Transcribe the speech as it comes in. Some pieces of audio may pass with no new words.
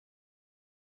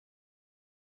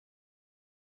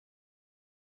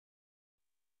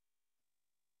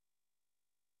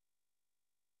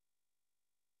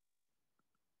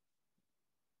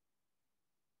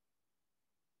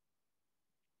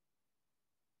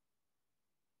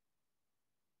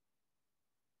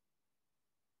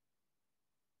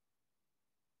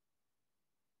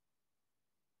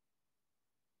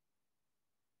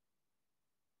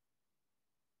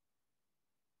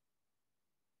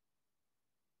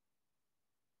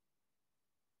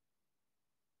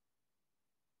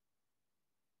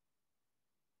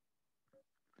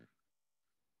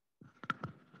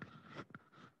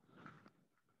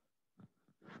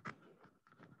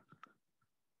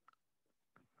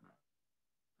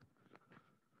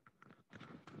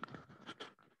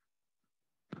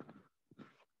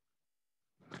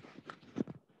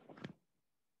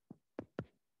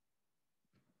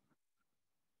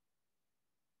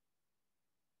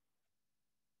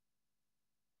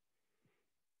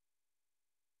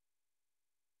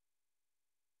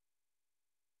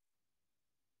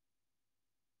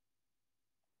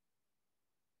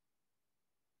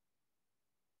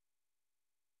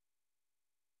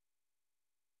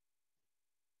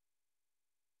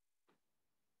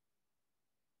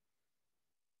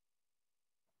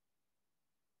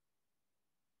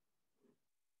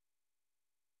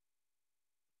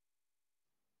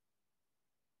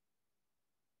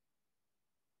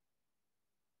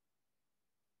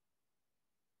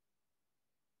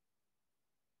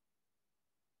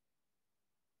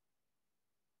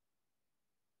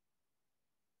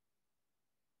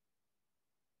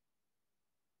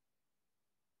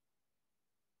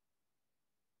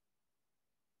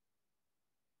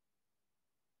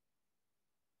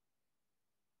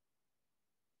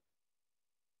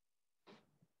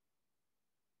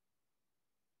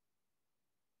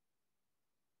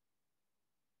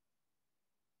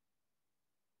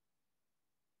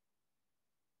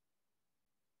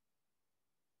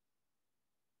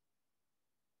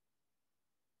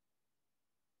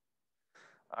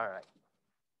All right.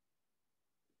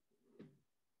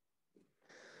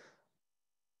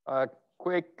 A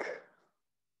quick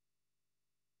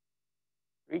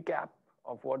recap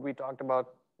of what we talked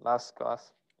about last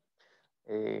class.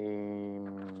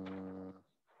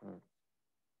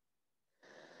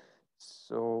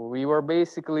 So we were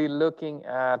basically looking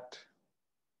at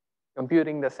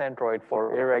computing the centroid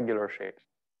for irregular shapes.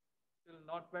 Still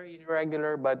not very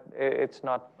irregular, but it's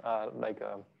not like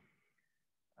a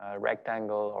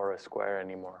rectangle or a square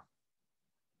anymore.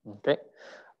 Okay,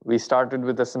 we started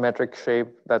with a symmetric shape.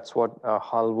 That's what a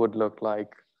hull would look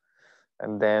like.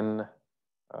 And then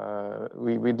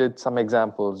we did some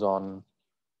examples on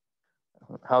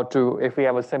how to, if we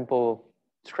have a simple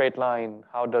straight line,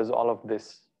 how does all of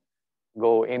this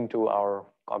go into our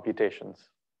computations?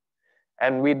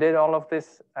 And we did all of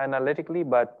this analytically,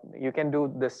 but you can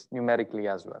do this numerically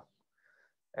as well.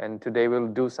 And today we'll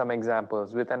do some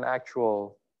examples with an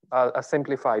actual, a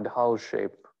simplified hull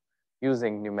shape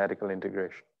using numerical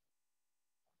integration.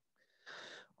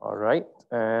 All right,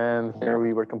 and here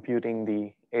we were computing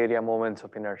the area moments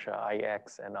of inertia,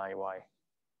 Ix and Iy.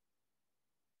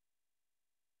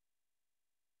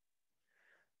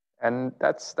 And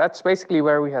that's basically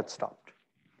where we had stopped.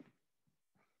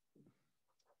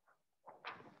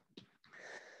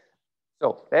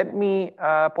 So let me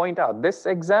point out, this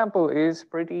example is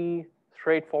pretty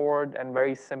straightforward and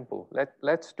very simple.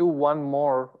 Let's do one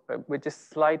more, which is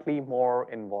slightly more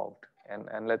involved.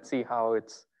 And let's see how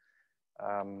it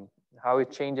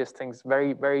changes things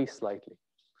very, very slightly.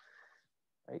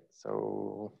 Right,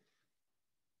 so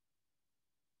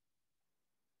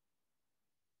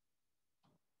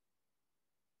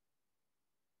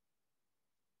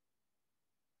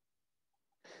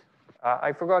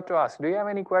I forgot to ask, do you have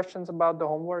any questions about the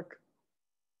homework?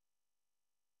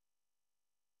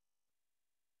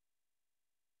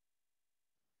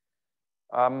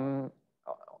 I'll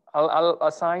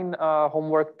assign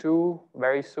homework 2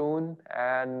 very soon,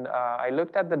 and I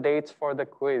looked at the dates for the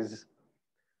quiz.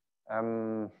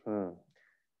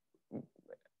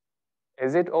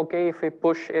 Is it okay if we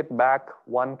push it back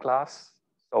one class?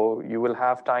 So you will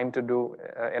have time to do,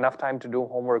 enough time to do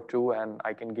homework 2, and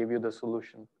I can give you the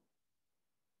solution.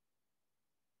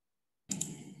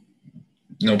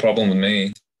 No problem with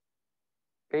me.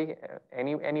 Okay,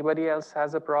 anybody else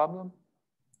has a problem?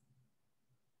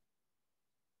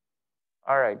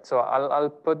 All right, so I'll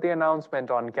put the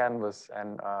announcement on Canvas,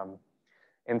 and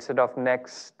instead of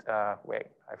next, wait,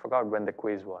 I forgot when the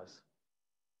quiz was.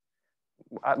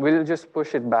 We'll just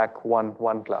push it back one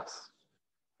class.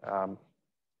 All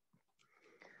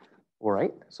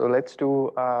right, so let's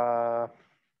do, oh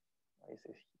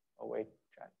wait,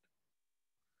 chat.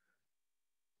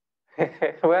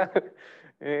 Well,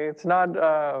 it's not,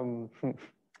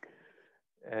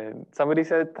 somebody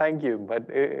said thank you, but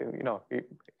you know,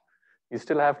 you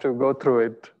still have to go through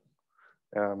it.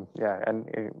 Yeah, and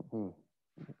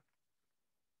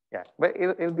yeah, but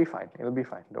it'll be fine. It'll be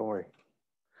fine. Don't worry.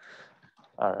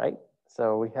 All right.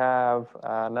 So we have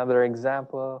another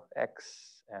example,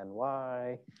 X and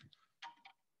Y.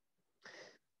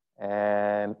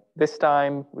 And this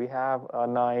time we have a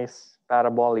nice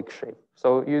parabolic shape.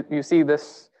 So you see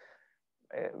this,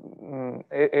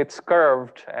 it's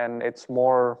curved and it's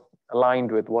more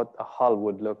aligned with what a hull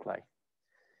would look like.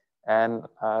 And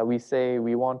we say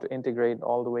we want to integrate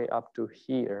all the way up to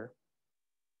here.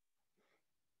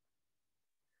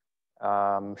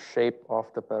 Shape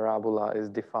of the parabola is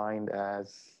defined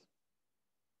as,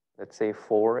 let's say,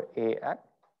 4ax.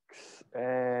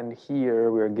 And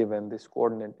here we're given this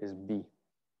coordinate is b.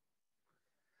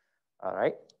 All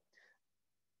right.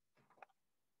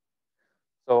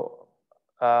 So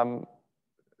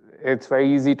it's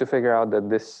very easy to figure out that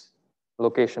this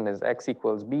location is x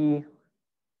equals b.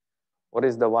 What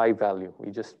is the y value?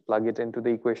 We just plug it into the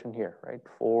equation here, right?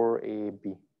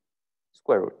 4ab,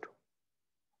 square root.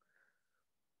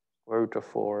 Square root of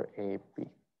 4ab.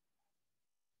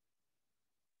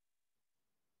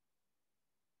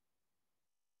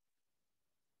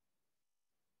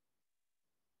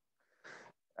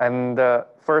 And the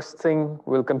first thing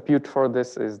we'll compute for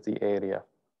this is the area.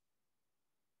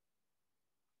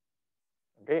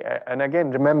 Okay, and again,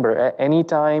 remember, at any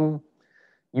time,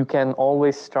 you can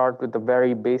always start with the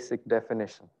very basic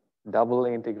definition, double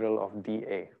integral of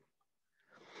dA.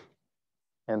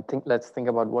 And let's think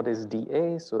about what is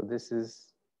dA. So this is,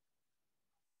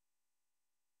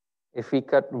 if we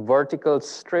cut vertical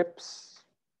strips,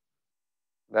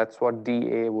 that's what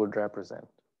dA would represent.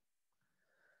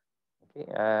 Okay,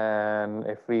 and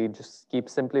if we just keep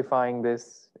simplifying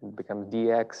this, it becomes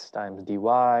dx times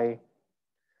dy.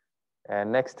 And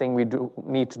next thing we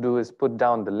need to do is put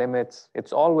down the limits.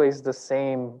 It's always the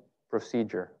same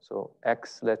procedure. So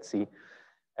x, let's see,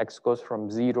 x goes from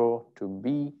 0 to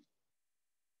b.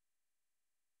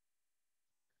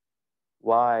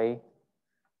 Y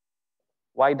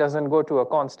doesn't go to a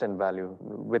constant value.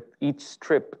 With each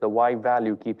strip, the y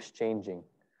value keeps changing.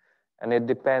 And it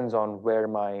depends on where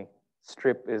my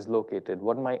strip is located,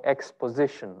 what my x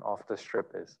position of the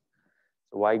strip is.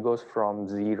 So y goes from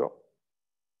 0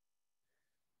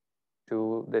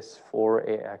 to this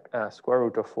 4ax, square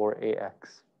root of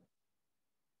 4ax,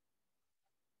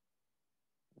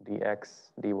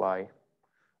 dx, dy.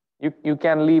 You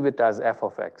can leave it as f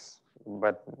of x,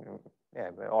 but yeah,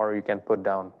 or you can put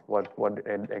down what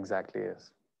it exactly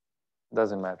is.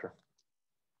 Doesn't matter.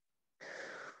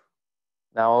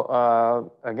 Now,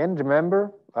 again,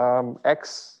 remember,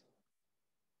 x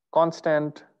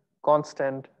constant,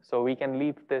 so we can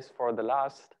leave this for the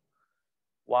last.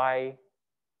 Y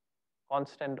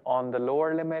constant on the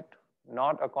lower limit,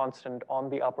 not a constant on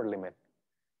the upper limit.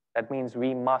 That means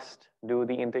we must do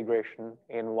the integration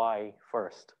in y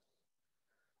first.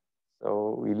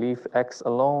 So we leave x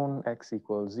alone, x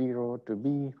equals 0 to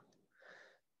b.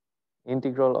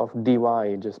 Integral of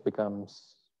dy just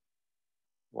becomes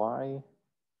y,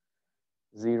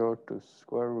 0 to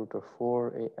square root of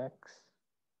 4ax.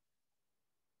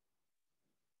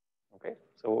 Okay,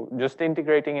 so just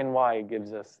integrating in y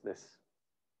gives us this.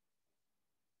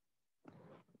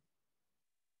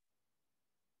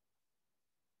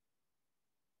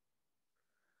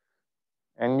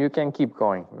 And you can keep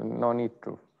going. No need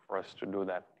for us to do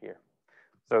that here.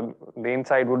 So the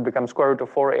inside would become square root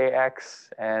of 4ax,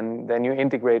 and then you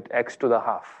integrate x to the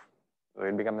half. So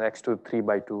it becomes x to 3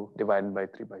 by 2 divided by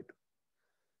 3 by 2.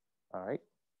 All right.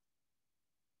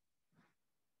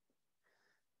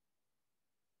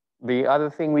 The other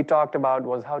thing we talked about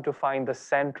was how to find the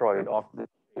centroid of the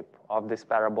shape, of this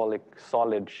parabolic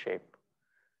solid shape.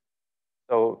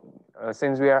 So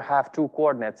since we have two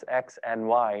coordinates, x and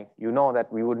y, you know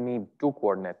that we would need two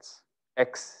coordinates,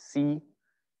 xc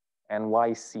and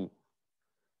yc.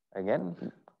 Again,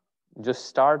 just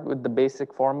start with the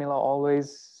basic formula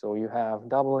always. So you have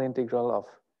double integral of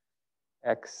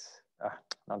x,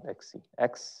 not xc,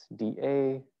 x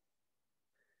dA.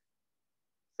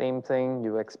 Same thing,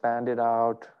 you expand it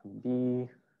out, b,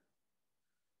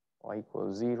 y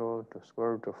equals 0 to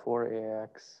square root of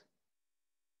 4ax,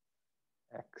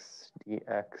 x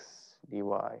dx dy.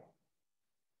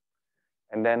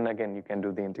 And then again, you can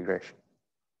do the integration.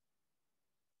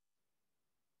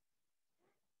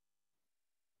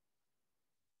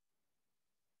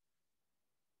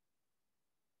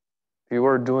 If you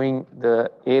were doing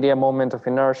the area moment of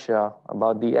inertia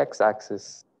about the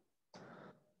x-axis,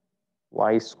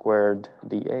 y squared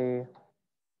dA,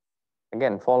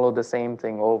 again, follow the same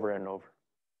thing over and over.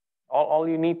 All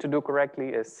you need to do correctly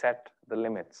is set the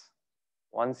limits.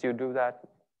 Once you do that,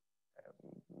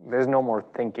 there's no more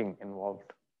thinking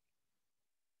involved.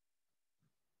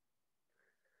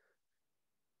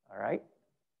 All right.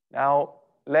 Now,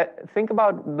 think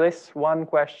about this one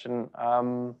question.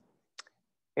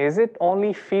 Is it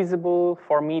only feasible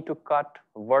for me to cut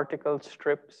vertical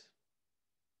strips?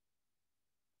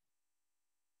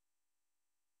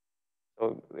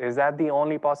 So is that the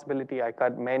only possibility? I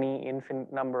cut many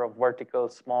infinite number of vertical,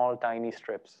 small, tiny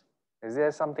strips. Is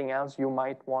there something else you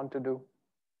might want to do?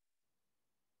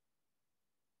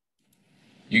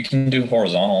 You can do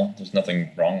horizontal. There's nothing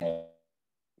wrong with it.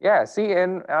 Yeah, see,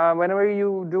 and whenever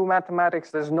you do mathematics,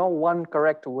 there's no one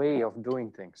correct way of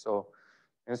doing things. So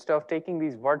instead of taking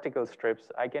these vertical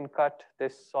strips, I can cut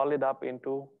this solid up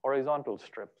into horizontal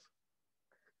strips.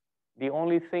 The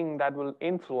only thing that will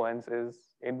influence is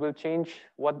it will change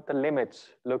what the limits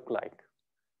look like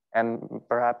and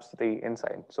perhaps the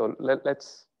inside. So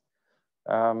let's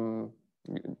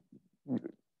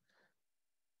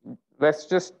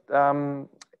just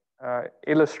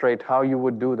illustrate how you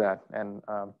would do that. And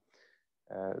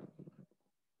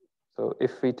so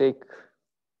if we take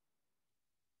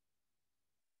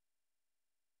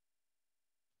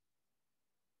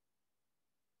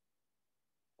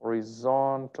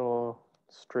horizontal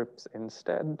strips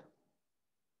instead,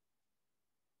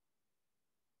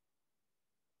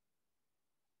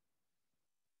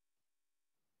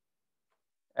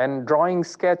 and drawing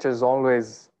sketches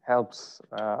always helps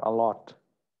a lot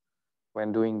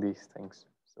when doing these things.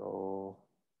 So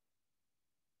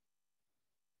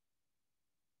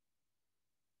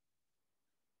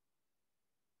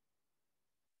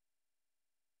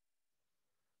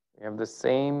we have the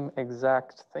same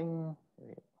exact thing.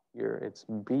 Here it's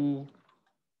B,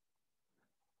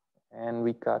 and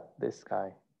we cut this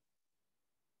guy.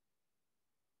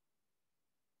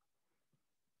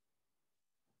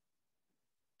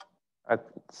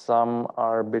 some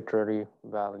arbitrary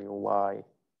value y.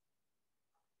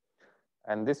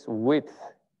 And this width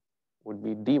would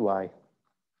be dy.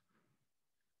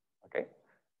 Okay.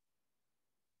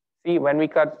 See, when we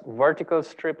cut vertical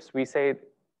strips, we say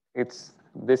it's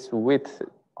this width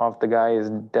of the guy is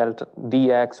delta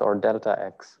dx or delta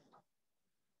x.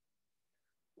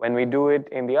 When we do it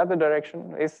in the other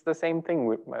direction, it's the same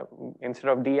thing. Instead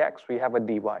of dx, we have a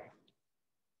dy.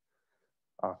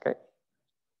 Okay.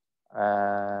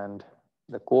 And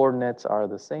the coordinates are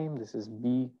the same. This is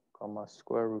b comma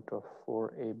square root of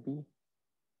 4ab.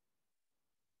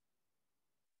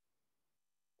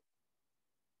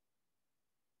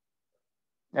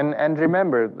 And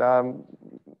remember,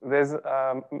 there's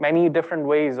many different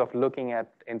ways of looking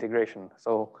at integration.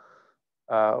 So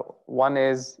one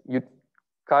is you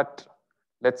cut,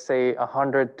 let's say,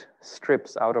 100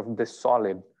 strips out of this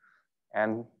solid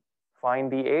and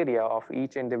find the area of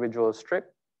each individual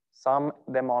strip, sum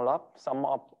them all up, sum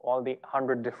up all the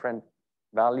 100 different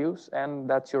values, and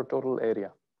that's your total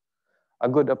area. A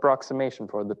good approximation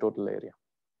for the total area.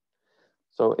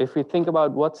 So if we think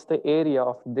about what's the area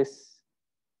of this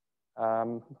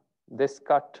this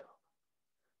cut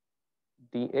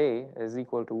dA is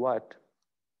equal to what?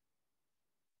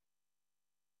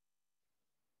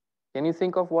 Can you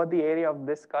think of what the area of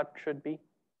this cut should be?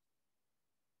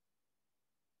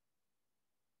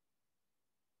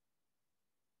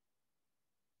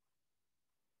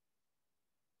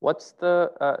 What's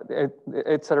the,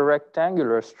 it's a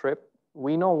rectangular strip.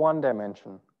 We know one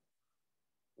dimension.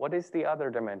 What is the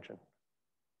other dimension?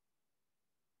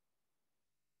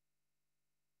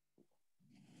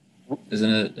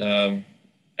 Isn't it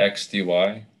x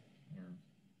dy?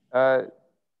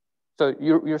 So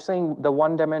you're saying the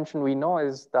one dimension we know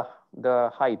is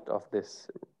the height of this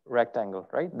rectangle,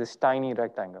 right? This tiny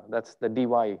rectangle. That's the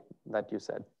dy that you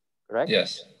said, correct?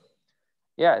 Yes.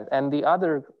 Yeah, and the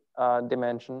other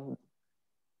dimension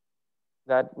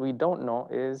that we don't know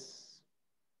is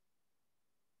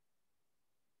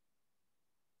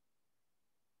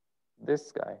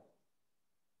this guy.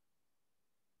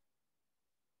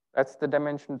 That's the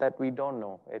dimension that we don't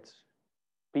know. It's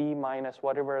b minus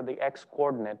whatever the x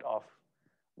coordinate of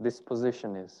this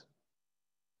position is.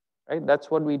 Right? That's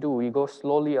what we do. We go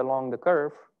slowly along the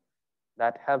curve.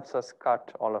 That helps us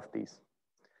cut all of these.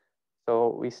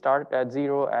 So we start at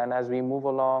 0, and as we move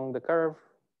along the curve,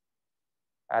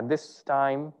 at this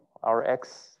time, our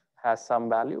x has some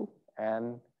value,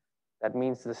 and that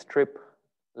means the strip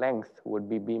length would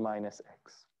be b minus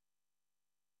x.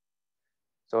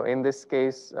 So in this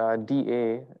case,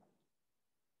 dA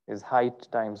is height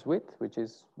times width, which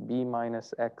is b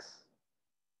minus x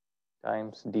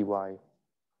times dy.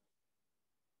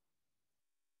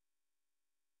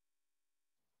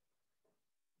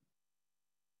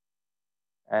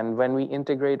 And when we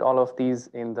integrate all of these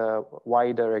in the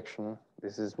y direction,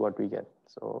 this is what we get.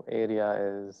 So area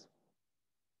is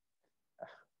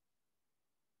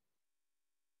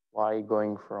y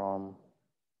going from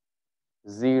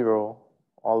 0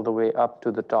 all the way up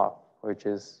to the top, which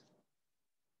is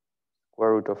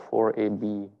square root of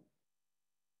 4ab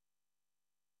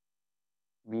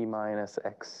b minus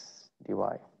x dy.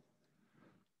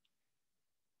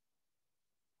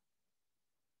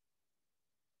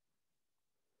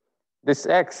 This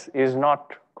x is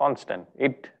not constant.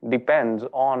 It depends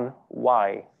on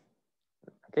y.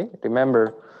 Okay,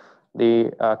 remember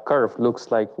the curve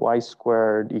looks like y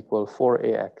squared equal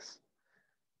 4ax.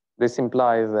 This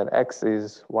implies that x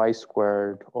is y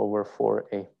squared over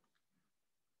 4a.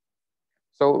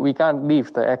 So we can't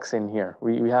leave the x in here.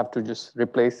 We have to just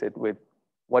replace it with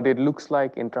what it looks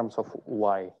like in terms of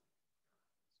y.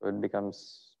 So it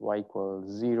becomes y equals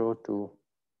 0 to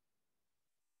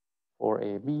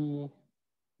 4ab,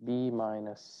 b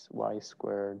minus y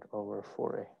squared over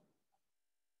 4a.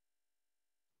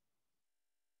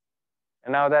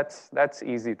 And now that's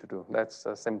easy to do. That's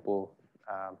a simple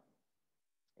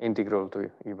integral to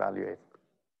evaluate.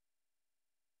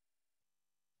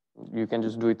 You can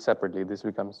just do it separately. This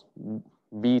becomes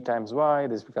b times y.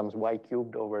 This becomes y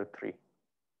cubed over 3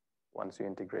 once you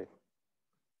integrate.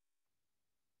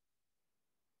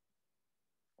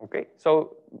 Okay,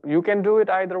 so you can do it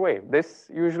either way. This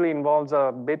usually involves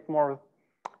a bit more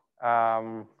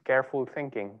careful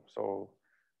thinking. So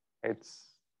it's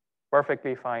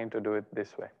perfectly fine to do it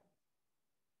this way.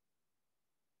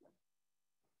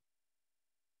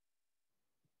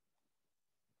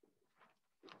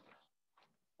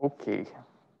 Okay.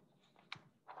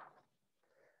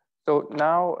 So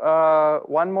now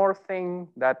one more thing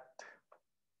that,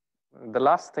 the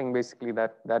last thing basically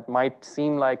that might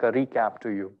seem like a recap to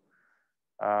you.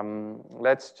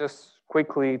 Let's just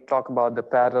quickly talk about the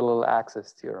parallel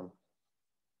axis theorem.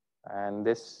 And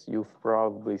this you've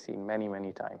probably seen many,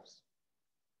 many times.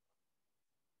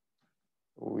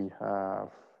 We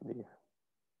have the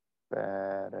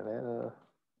parallel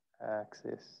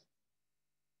axis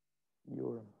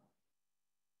theorem.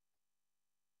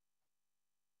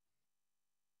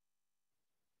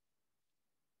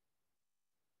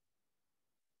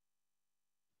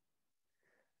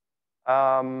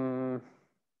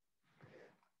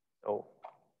 So,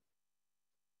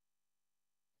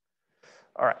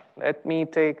 all right, let me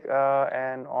take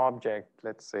an object,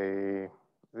 let's say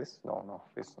this, no,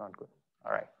 this is not good.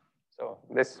 All right, so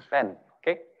this pen,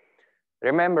 okay?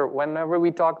 Remember, whenever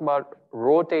we talk about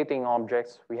rotating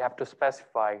objects, we have to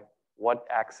specify what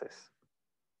axis.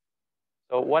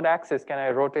 So what axis can I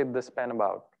rotate this pen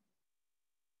about?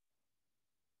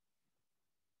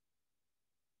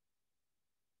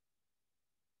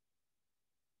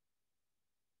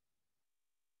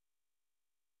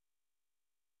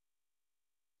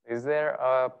 Is there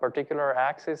a particular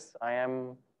axis I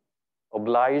am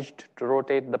obliged to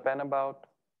rotate the pen about?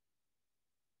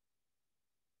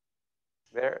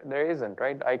 There isn't,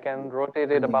 right? I can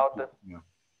rotate it about the. Yeah.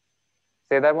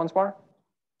 Say that once more.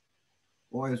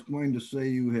 Well, I was going to say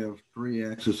you have 3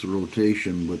 axis of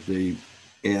rotation, but they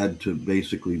add to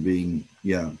basically being,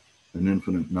 an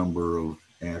infinite number of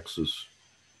axes.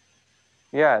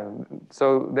 Yeah,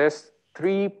 so there's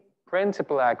 3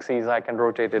 principal axes I can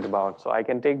rotate it about. So I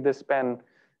can take this pen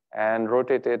and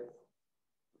rotate it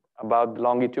about the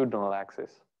longitudinal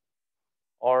axis,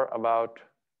 or about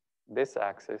this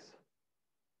axis,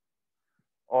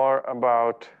 or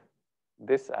about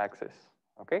this axis,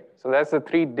 okay? So that's the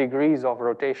 3 degrees of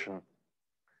rotation.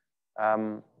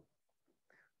 But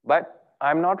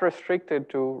I'm not restricted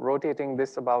to rotating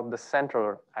this about the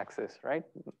central axis, right?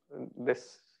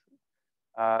 This,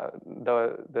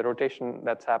 the rotation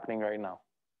that's happening right now.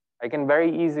 I can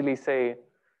very easily say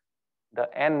the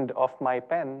end of my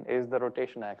pen is the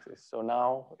rotation axis. So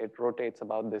now it rotates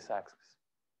about this axis,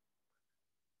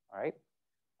 all right?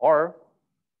 Or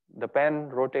the pen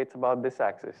rotates about this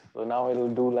axis. So now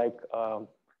it'll do like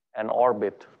an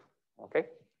orbit, okay?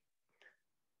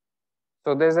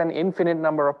 So there's an infinite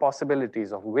number of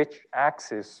possibilities of which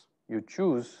axis you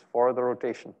choose for the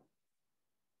rotation.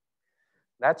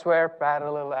 That's where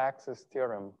parallel axis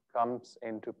theorem comes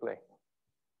into play.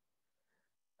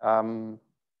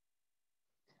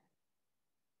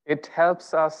 It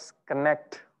helps us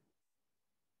connect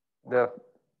the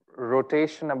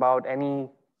rotation about any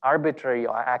arbitrary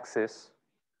axis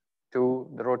to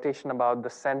the rotation about the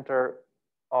center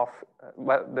of,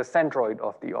 the centroid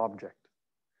of the object.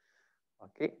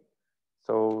 Okay,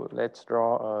 so let's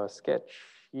draw a sketch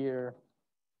here.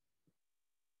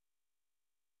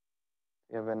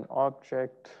 We have an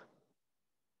object,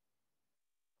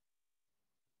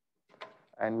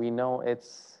 and we know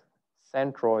its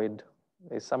centroid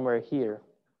is somewhere here.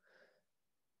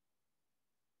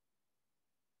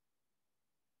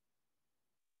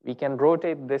 We can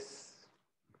rotate this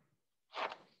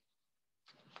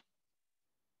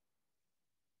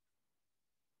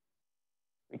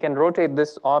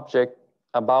object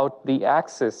about the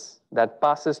axis that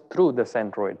passes through the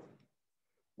centroid.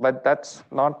 But that's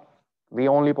not the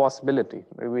only possibility.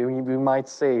 We might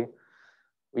say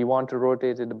we want to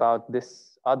rotate it about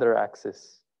this other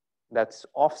axis that's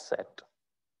offset,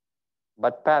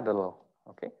 but parallel,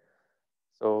 okay?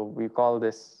 So we call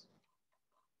this,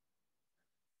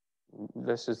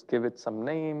 let's just give it some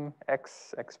name,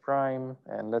 x prime,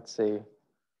 and let's say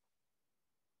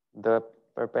the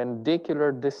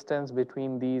perpendicular distance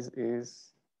between these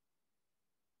is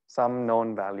some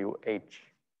known value h.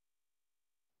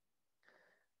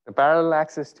 The parallel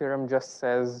axis theorem just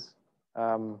says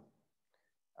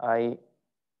I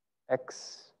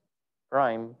x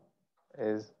prime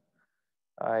is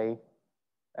I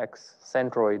x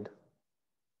centroid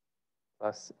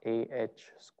plus ah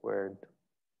squared.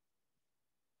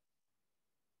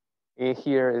 A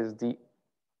here is the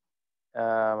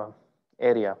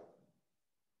area.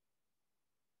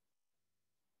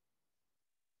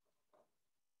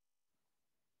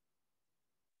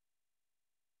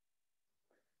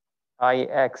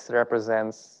 Ix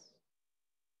represents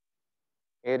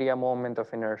area moment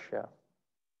of inertia.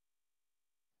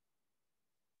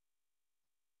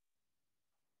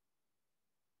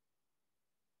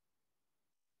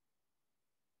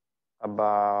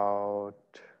 About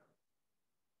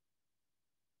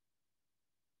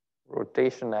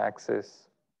rotation axis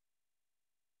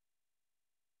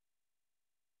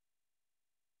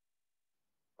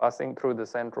passing through the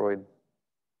centroid.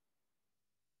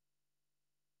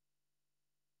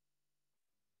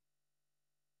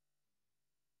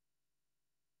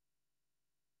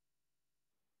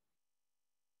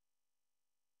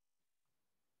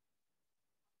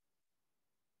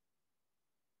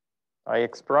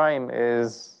 Ix prime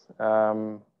is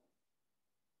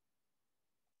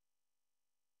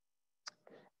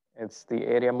it's the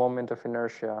area moment of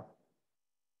inertia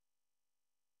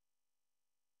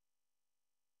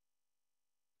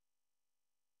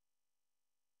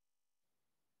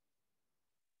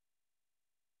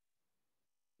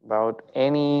about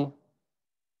any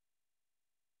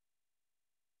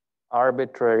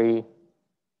arbitrary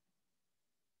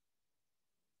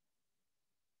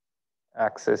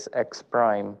axis x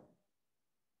prime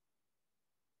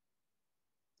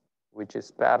which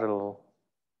is parallel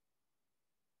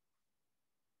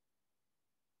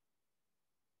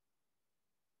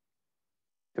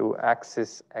to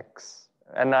axis x.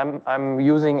 And I'm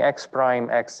using x prime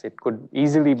x. It could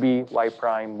easily be y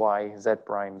prime y, z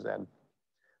prime z,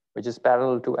 which is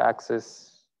parallel to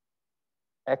axis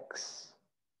x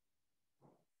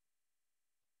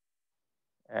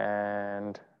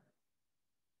and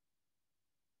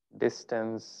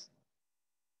distance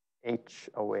h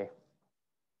away.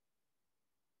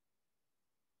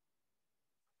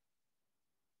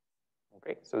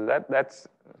 Okay, so that's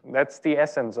the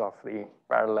essence of the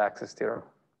parallel axis theorem.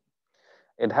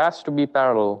 It has to be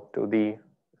parallel to the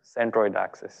centroid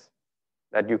axis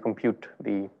that you compute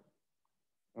the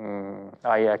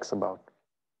Ix about.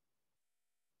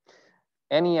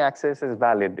 Any axis is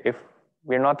valid. If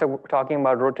we're not talking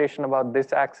about rotation about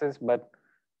this axis, but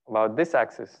about this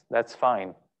axis, that's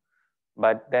fine.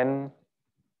 But then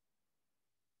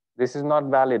this is not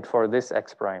valid for this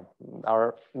x prime.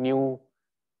 Our new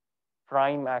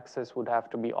prime axis would have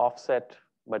to be offset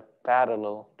but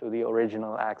parallel to the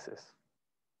original axis.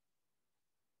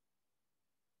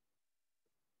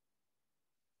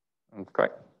 Okay.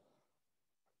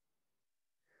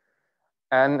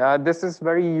 And this is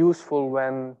very useful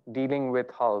when dealing with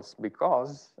hulls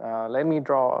because let me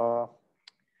draw,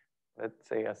 let's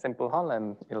say, a simple hull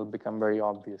and it'll become very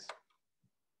obvious.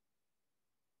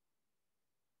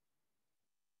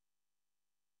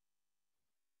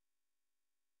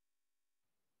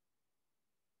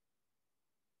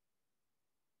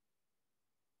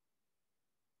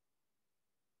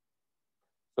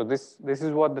 So this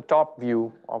is what the top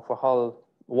view of a hull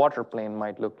water plane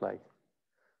might look like.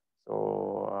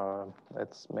 So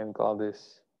let's maybe call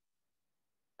this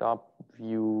top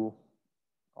view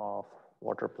of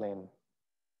water plane.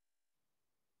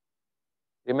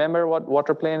 Remember what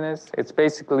water plane is? It's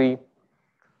basically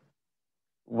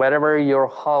wherever your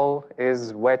hull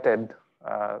is wetted,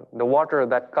 the water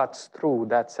that cuts through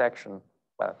that section,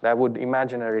 that would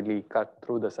imaginarily cut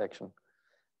through the section.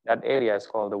 That area is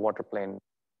called the water plane.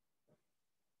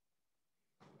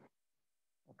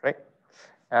 Okay,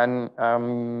 and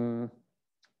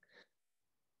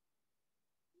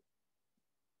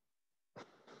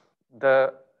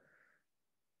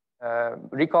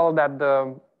recall that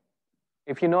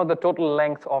if you know the total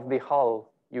length of the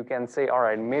hull, you can say, all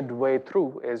right, midway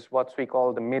through is what we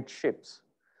call the midships,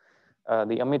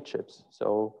 the amidships.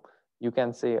 So you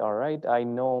can say, all right, I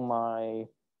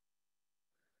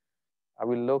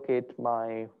will locate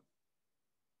my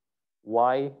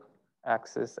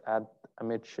y-axis at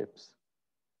amidships.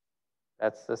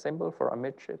 That's the symbol for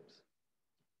amidships.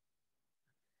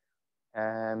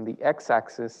 And the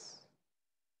x-axis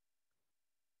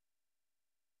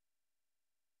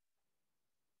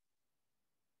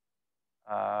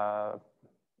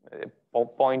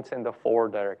points in the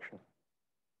forward direction.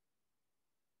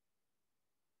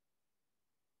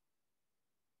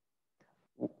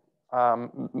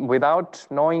 Without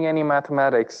knowing any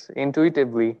mathematics,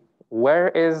 intuitively, where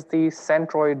is the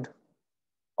centroid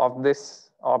of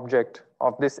this object,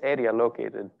 of this area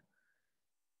located?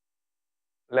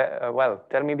 Well,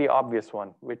 tell me the obvious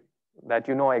one, that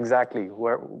you know exactly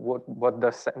what the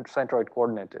centroid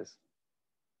coordinate is.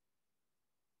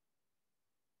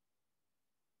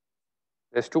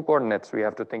 There's two coordinates we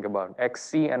have to think about,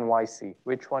 xc and yc.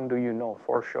 Which one do you know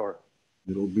for sure?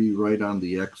 It'll be right on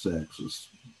the x-axis.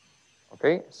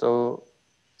 Okay, so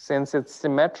since it's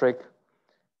symmetric,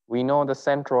 we know the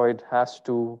centroid has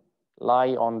to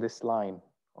lie on this line,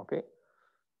 okay?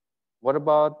 What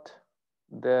about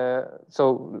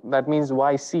so that means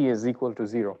yc is equal to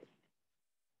 0.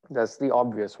 That's the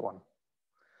obvious one.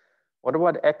 What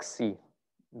about xc?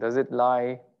 Does it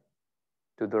lie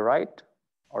to the right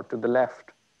or to the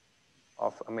left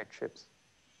of amidships?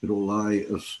 It'll lie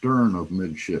astern of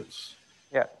midships.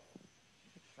 Yeah.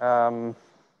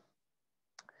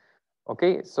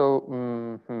 Okay, so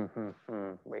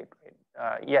wait.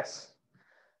 Yes,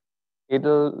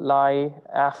 it'll lie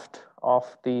aft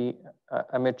of the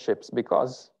amidships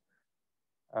because,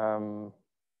 well,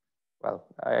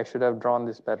 I should have drawn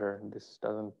this better. This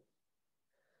doesn't.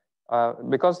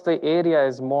 because the area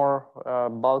is more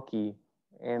bulky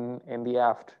in the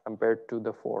aft compared to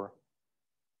the fore.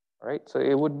 Right, so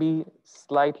it would be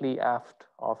slightly aft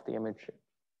of the image.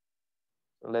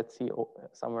 So let's see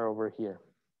somewhere over here.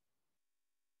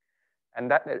 And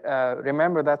that,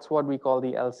 remember, that's what we call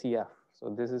the LCF.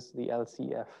 So this is the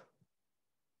LCF.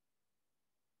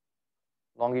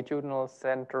 Longitudinal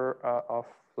center of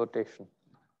flotation.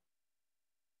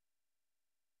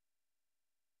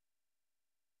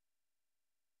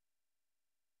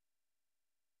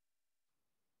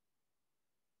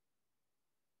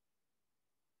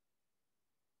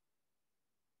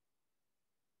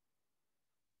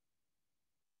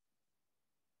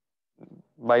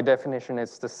 By definition,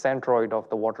 it's the centroid of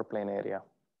the water plane area.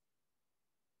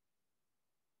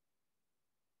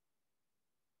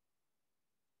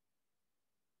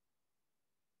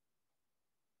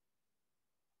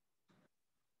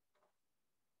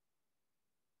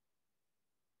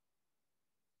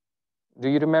 Do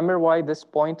you remember why this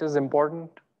point is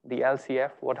important? The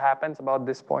LCF, what happens about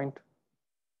this point?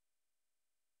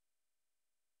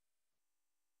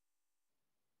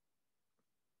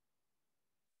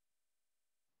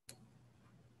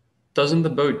 Doesn't the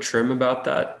boat trim about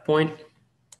that point?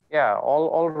 Yeah,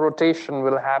 all rotation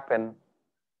will happen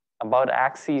about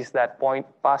axes that point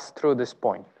pass through this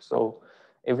point. So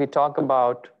if we talk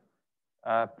about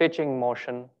pitching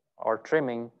motion or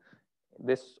trimming,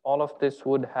 all of this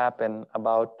would happen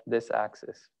about this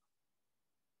axis.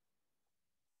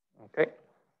 Okay.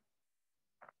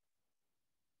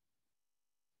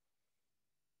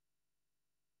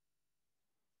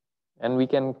 And we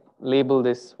can label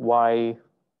this Y.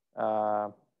 I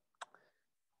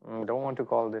don't want to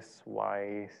call this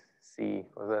YC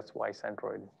because that's Y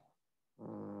centroid.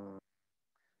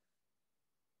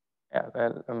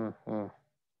 Yeah.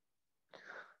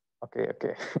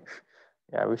 Okay.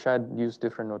 Yeah, I wish I'd used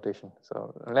different notation.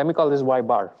 So let me call this Y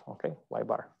bar. Okay, Y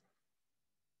bar.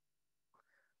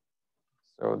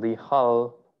 So the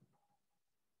hull,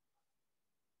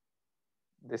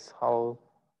 this hull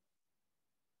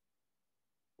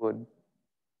would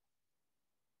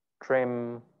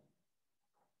trim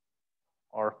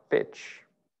or pitch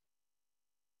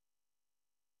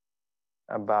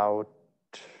about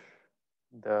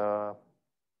the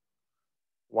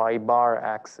Y bar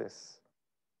axis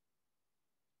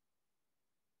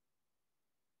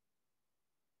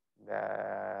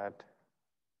that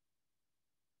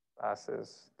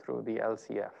passes through the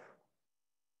LCF.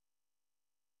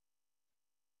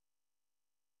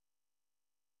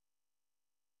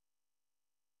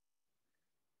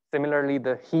 Similarly,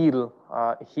 the heel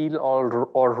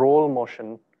or roll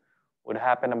motion would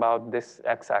happen about this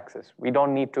x-axis. We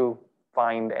don't need to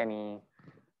find any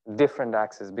different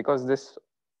axis because this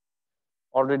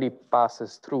already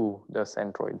passes through the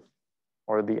centroid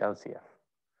or the LCF.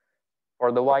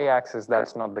 For the y-axis,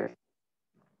 that's not there.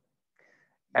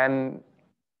 And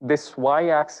this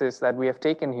y-axis that we have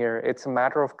taken here, it's a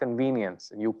matter of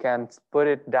convenience. You can put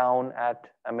it down at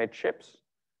amidships.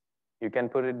 You can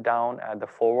put it down at the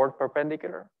forward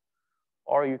perpendicular,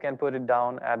 or you can put it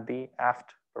down at the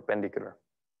aft perpendicular.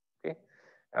 Okay,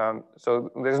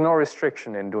 so there's no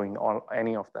restriction in doing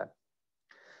any of that.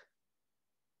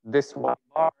 This Y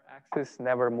bar axis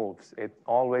never moves. It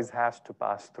always has to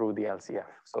pass through the LCF.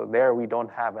 So there we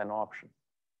don't have an option.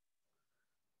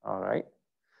 All right.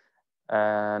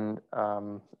 And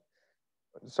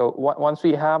so once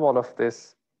we have all of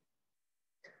this,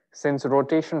 since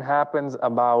rotation happens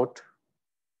about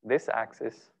this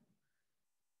axis,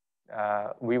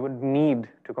 we would need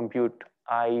to compute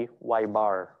I Y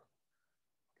bar.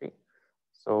 Okay.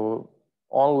 So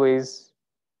always,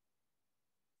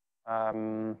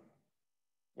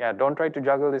 yeah, don't try to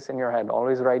juggle this in your head.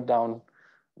 Always write down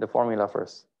the formula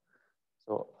first.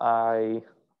 So I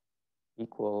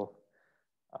equal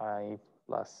I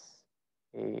plus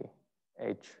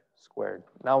AH squared.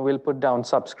 Now we'll put down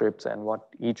subscripts and what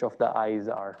each of the I's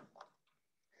are.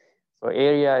 So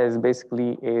area is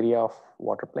basically area of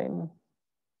water plane.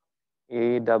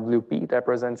 AWP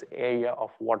represents area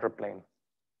of water plane.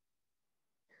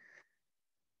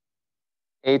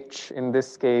 H in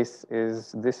this case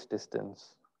is this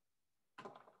distance.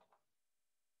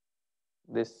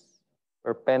 This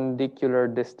perpendicular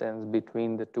distance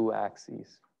between the two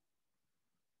axes.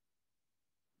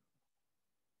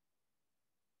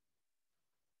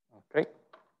 Okay.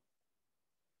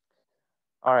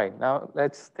 All right, now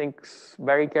let's think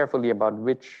very carefully about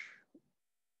which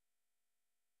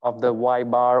of the Y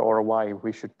bar or Y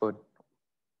we should put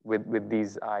with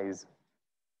these I's.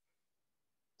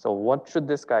 So what should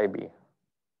this guy be?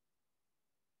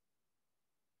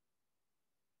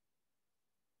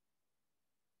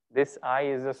 This I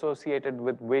is associated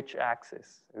with which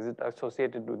axis? Is it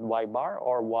associated with y bar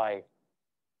or y?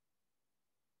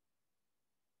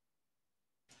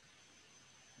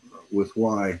 With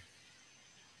y.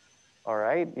 All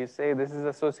right, you say this is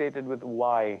associated with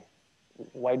y.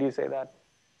 Why do you say that?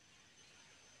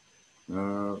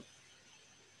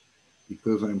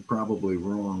 Because I'm probably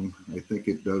wrong. I think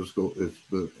it does go, it's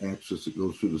the axis that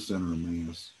goes through the center of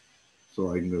mass.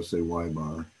 So I can go say y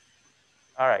bar.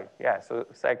 All right, yeah, so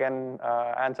second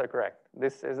answer correct.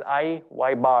 This is I,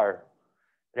 y bar.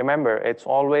 Remember, it's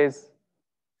always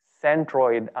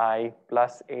centroid I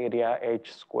plus area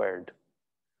h squared.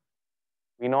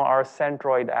 We know our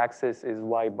centroid axis is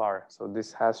y bar, so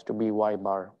this has to be y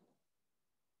bar.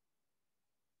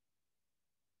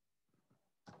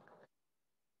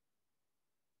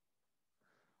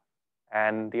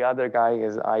 And the other guy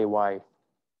is IY.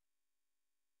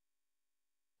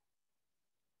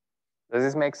 Does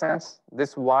this make sense?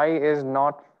 This y does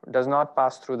not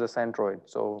pass through the centroid,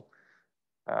 so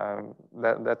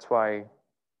that's why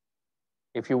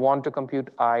if you want to compute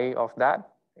I of that,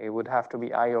 it would have to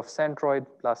be I of centroid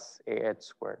plus AH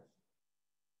squared.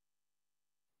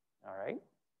 All right.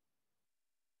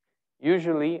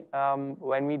 Usually,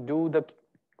 when we do the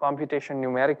computation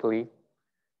numerically,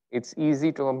 it's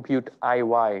easy to compute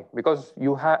IY because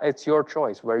it's your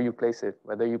choice where you place it,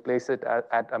 whether you place it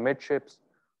at amidships,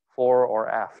 fore, or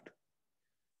aft.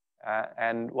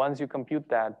 And once you compute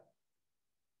that,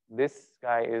 this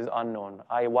guy is unknown.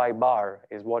 IY bar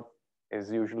is what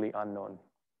is usually unknown.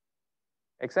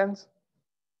 Make sense?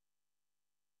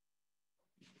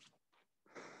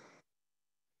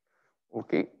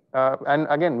 Okay. And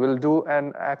again, we'll do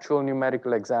an actual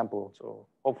numerical example. So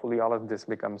hopefully all of this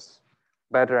becomes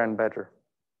better and better.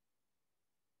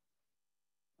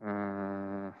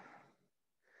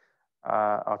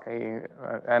 Okay,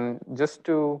 and just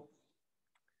to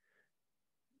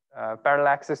parallel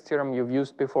axis theorem you've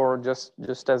used before,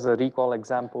 just as a recall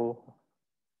example,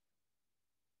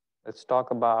 let's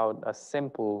talk about a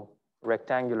simple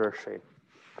rectangular shape.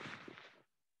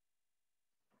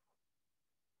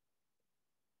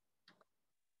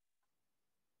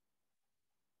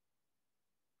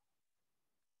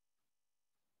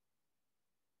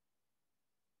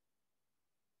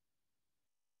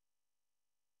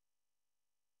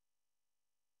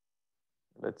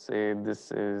 Let's say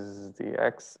this is the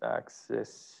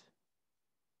x-axis.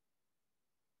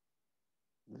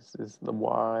 This is the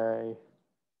y.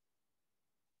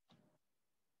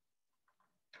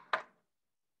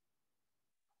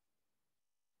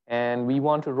 And we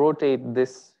want to rotate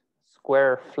this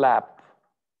square flap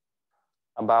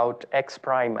about x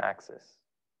prime axis,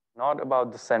 not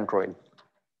about the centroid,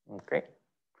 okay?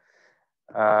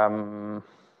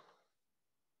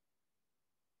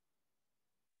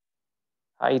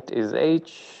 Height is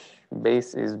h,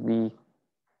 base is b.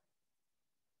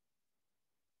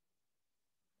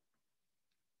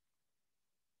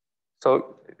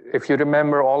 So if you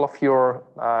remember all of your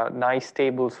nice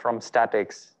tables from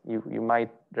statics, you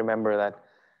might remember that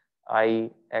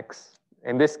Ix,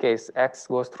 in this case, x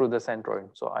goes through the centroid.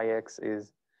 So Ix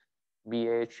is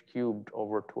bh cubed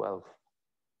over 12.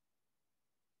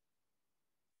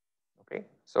 Okay,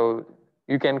 so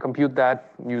you can compute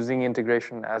that using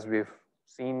integration as we've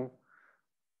seen,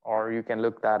 or you can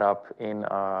look that up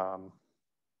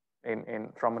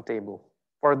from a table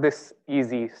for this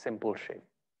easy, simple shape.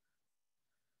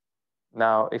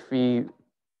 Now, if we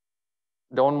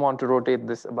don't want to rotate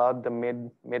this about the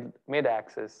mid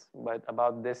axis, but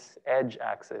about this edge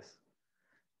axis,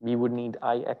 we would need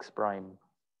Ix prime.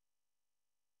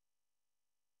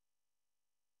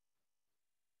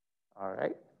 All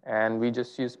right, and we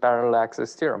just use parallel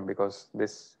axis theorem because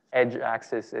this edge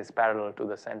axis is parallel to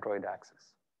the centroid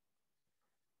axis.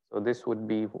 So this would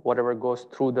be whatever goes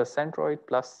through the centroid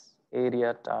plus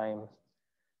area times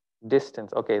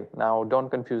distance. Okay, now don't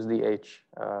confuse the h.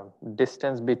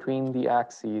 Distance between the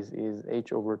axes is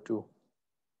h over 2.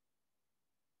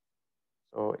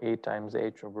 So a times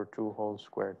h over 2 whole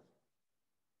squared.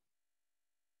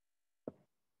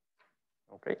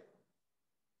 Okay.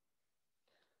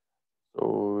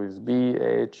 So is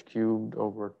bh cubed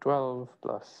over 12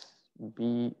 plus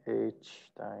bh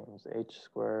times h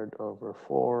squared over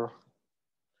 4.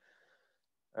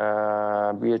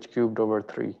 Bh cubed over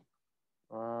 3.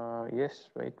 Yes,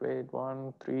 wait,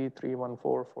 1, 3, 3, 1,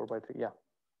 4, 4 by 3, yeah.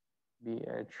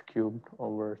 Bh cubed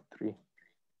over 3.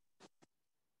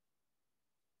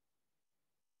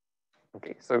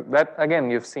 Okay, so that, again,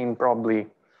 you've seen probably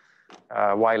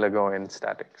a while ago in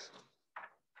statics.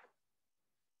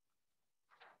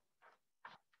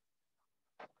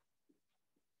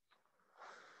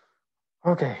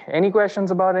 Okay, any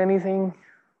questions about anything?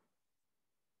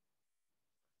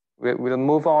 We'll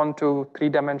move on to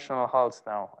three-dimensional hulls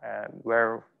now, and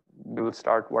where we will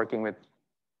start working with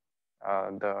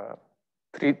the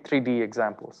 3D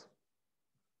examples.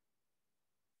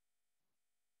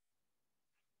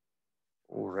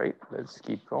 All right, let's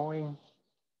keep going.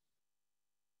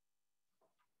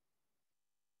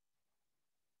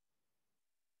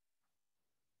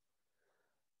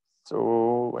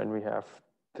 So when we have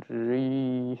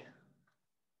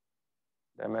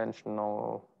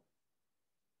three-dimensional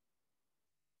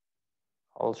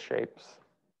hull shapes,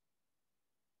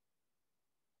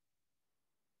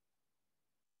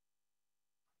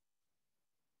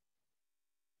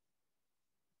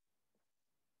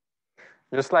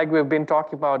 just like we've been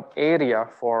talking about area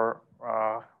for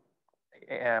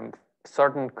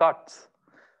certain cuts,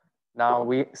 now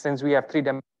since we have three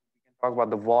dimensions, we can talk about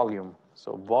the volume.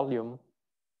 So volume,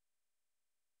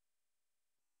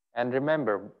 and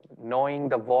remember, knowing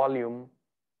the volume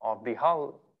of the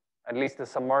hull, at least the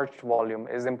submerged volume,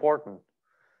 is important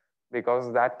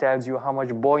because that tells you how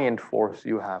much buoyant force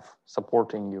you have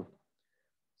supporting you.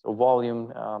 So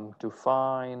volume to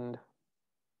find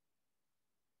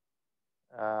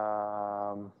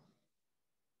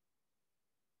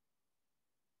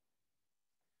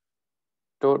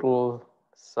total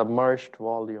submerged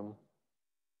volume.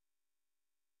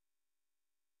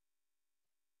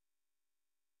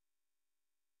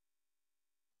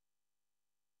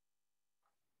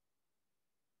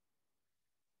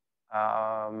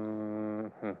 Let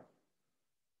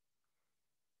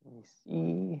me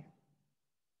see.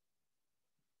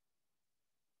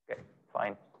 Okay,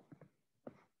 fine.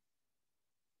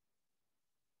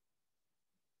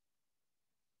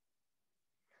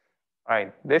 All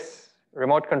right, this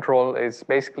remote control is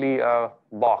basically a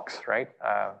box, right?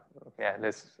 Yeah,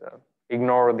 let's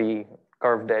ignore the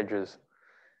curved edges.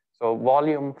 So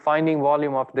volume, finding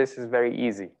volume of this is very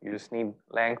easy. You just need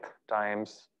length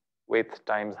times width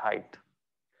times height.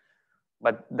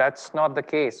 But that's not the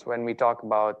case when we talk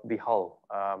about the hull.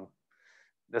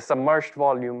 The submerged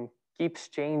volume keeps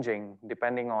changing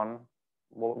depending on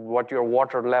what your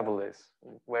water level is,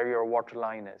 where your water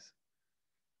line is.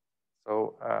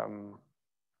 So,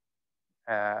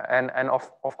 and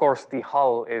of course, the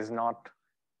hull is not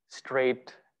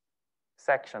straight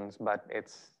sections, but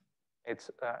it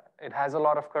has a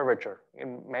lot of curvature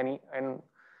in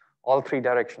all three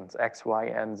directions, X, Y,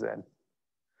 and Z.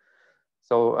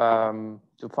 So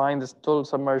to find this total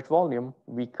submerged volume,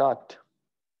 we cut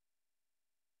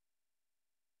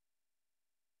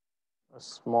a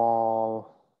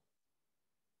small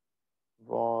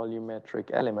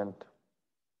volumetric element.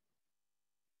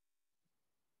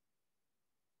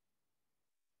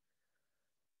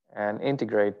 And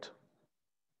integrate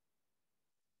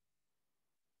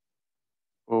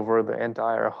over the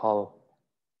entire hull.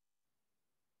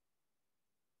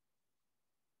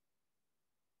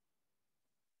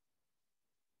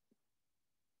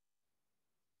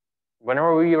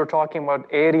 Whenever we were talking about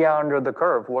area under the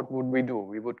curve, what would we do?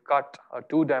 We would cut a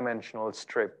two-dimensional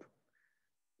strip.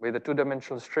 With a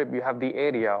two-dimensional strip, you have the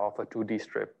area of a 2D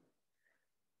strip.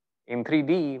 In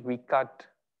 3D, we cut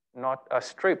not a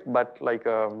strip, but like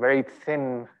a very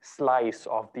thin slice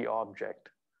of the object.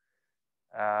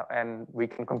 And we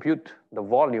can compute the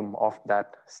volume of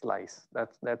that slice.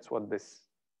 That's what this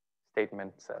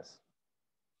statement says.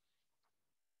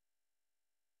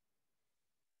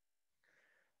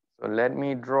 So let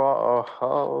me draw a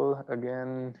hull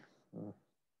again.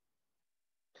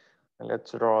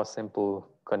 Let's draw a simple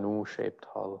canoe-shaped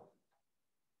hull.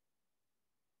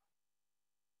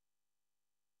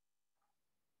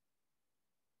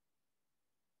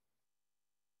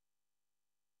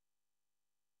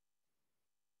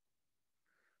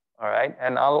 All right,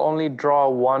 and I'll only draw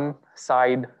one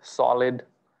side solid.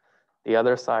 The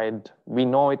other side, we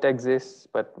know it exists,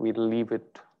 but we'll leave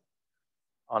it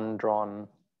undrawn.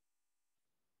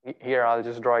 Here, I'll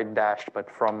just draw it dashed, but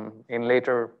in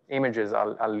later images,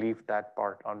 I'll leave that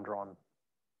part undrawn.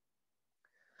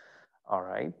 All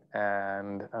right,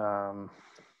 and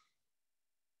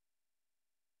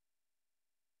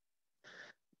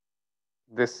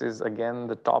this is again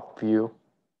the top view.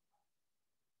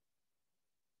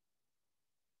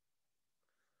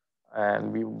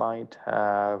 And we might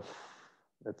have,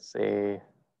 let's say,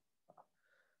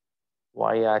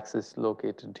 y-axis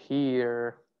located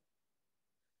here,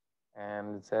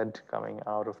 and z coming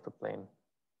out of the plane.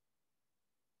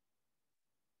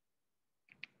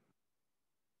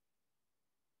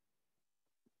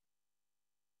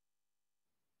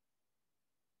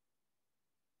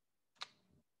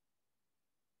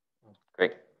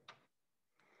 Great.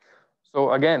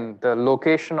 So again, the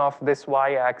location of this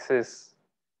y-axis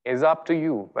is up to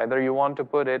you, whether you want to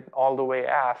put it all the way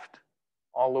aft,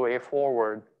 all the way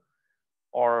forward,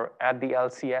 or at the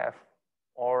LCF,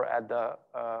 or at the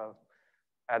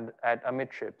at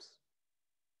amidships.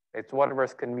 It's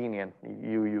whatever's convenient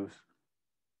you use.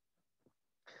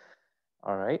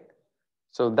 All right.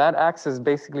 So that axis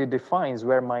basically defines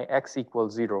where my x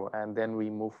equals 0, and then we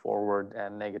move forward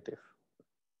and negative.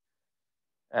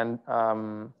 And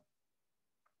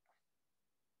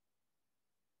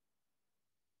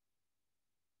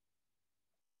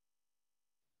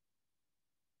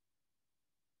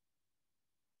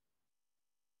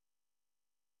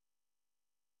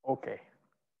okay.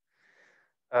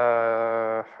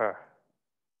 All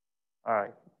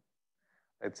right.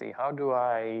 Let's see. How do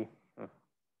I?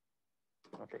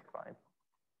 Okay, fine.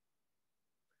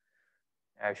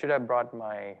 I should have brought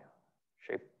my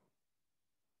shape.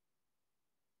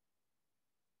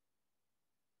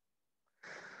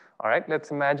 All right,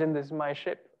 let's imagine this is my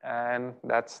ship, and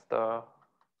that's the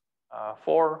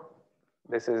fore.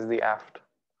 This is the aft.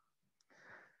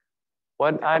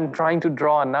 What I'm trying to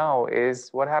draw now is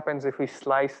what happens if we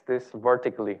slice this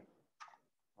vertically,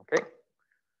 okay?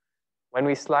 When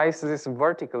we slice this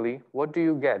vertically, what do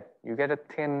you get? You get a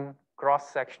thin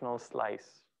cross-sectional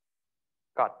slice,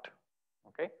 cut,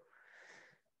 okay?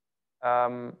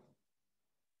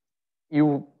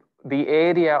 The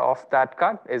area of that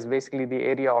cut is basically the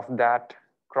area of that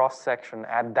cross-section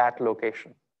at that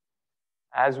location.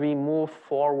 As we move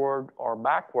forward or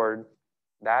backward,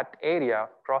 that area,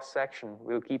 cross-section,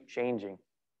 will keep changing.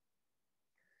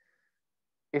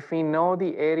 If we know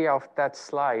the area of that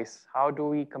slice, how do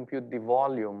we compute the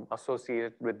volume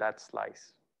associated with that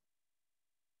slice?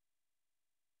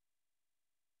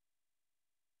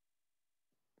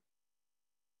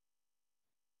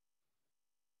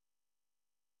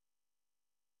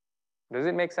 Does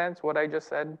it make sense what I just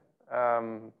said?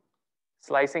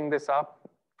 Slicing this up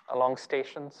along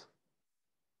stations?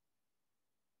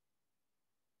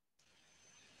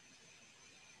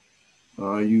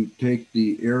 You take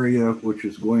the area, which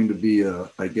is going to be,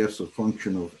 I guess, a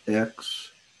function of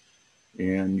x,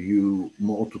 and you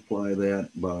multiply that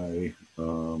by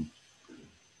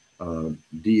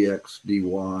dx, dy,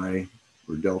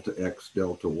 or delta x,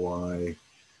 delta y,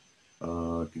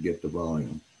 to get the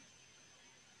volume.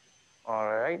 All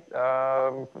right,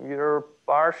 you're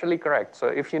partially correct. So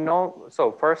if you know,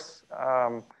 so first,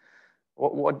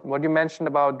 what you mentioned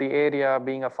about the area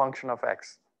being a function of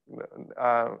x,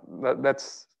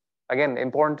 that's, again,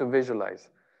 important to visualize.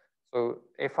 So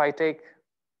if I take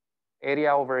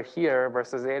area over here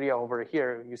versus area over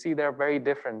here, you see they're very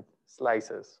different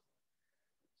slices.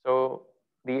 So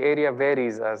the area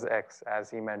varies as x, as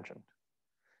he mentioned.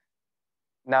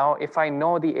 Now, if I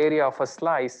know the area of a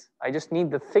slice, I just need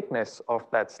the thickness of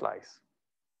that slice.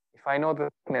 If I know the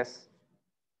thickness,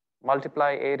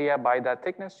 multiply area by that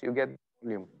thickness, you get the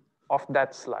volume of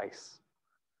that slice.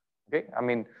 Okay, I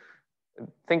mean,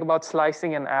 think about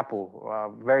slicing an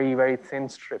apple, very, very thin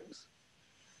strips.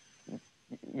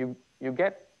 You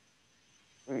get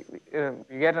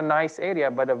a nice area,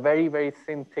 but a very, very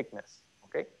thin thickness,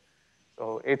 okay?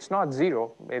 So it's not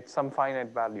zero, it's some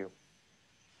finite value.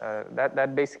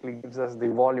 That basically gives us the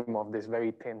volume of this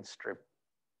very thin strip.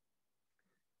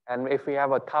 And if we have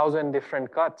 1,000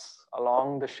 different cuts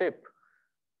along the ship,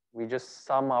 we just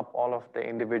sum up all of the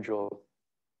individual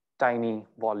tiny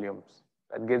volumes.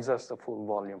 That gives us the full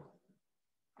volume.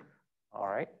 All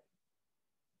right.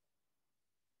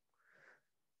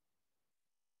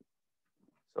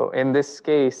 So in this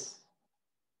case,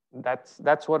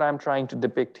 that's what I'm trying to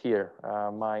depict here.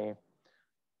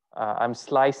 I'm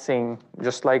slicing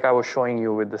just like I was showing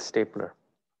you with the stapler.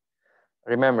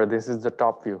 Remember, this is the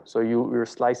top view. So you're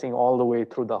slicing all the way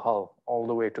through the hull, all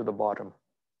the way to the bottom.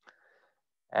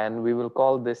 And we will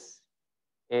call this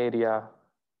area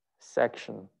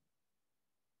section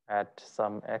at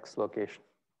some x location.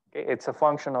 Okay, it's a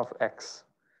function of x.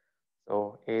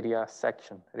 So area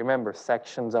section. Remember,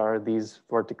 sections are these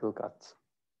vertical cuts.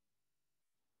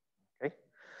 Okay,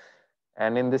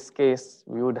 and in this case,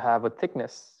 we would have a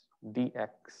thickness dx.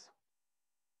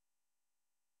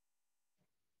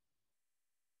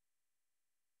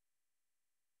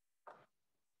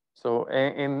 So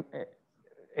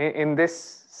in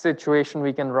this situation,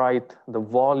 we can write the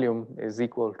volume is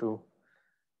equal to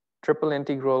triple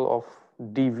integral of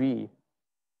dv.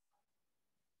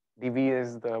 dv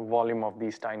is the volume of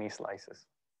these tiny slices.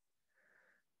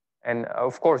 And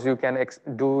of course, you can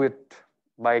do it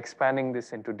by expanding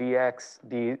this into dx,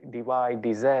 dy,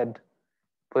 dz,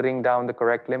 putting down the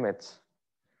correct limits.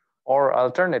 Or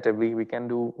alternatively, we can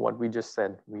do what we just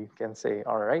said. We can say,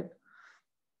 all right,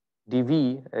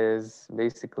 dV is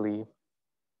basically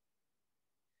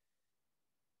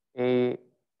ASX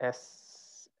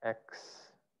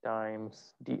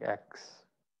times dx,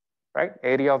 right?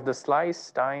 Area of the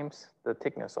slice times the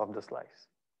thickness of the slice.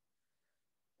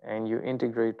 And you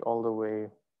integrate all the way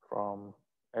from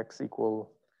x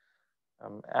equal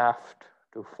aft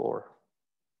to 4.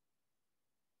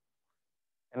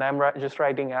 And I'm just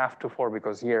writing aft to 4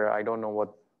 because here I don't know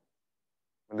what,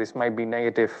 this might be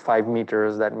negative 5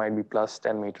 meters, that might be plus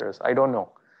 10 meters, I don't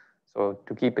know. So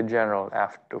to keep it general,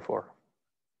 aft to 4.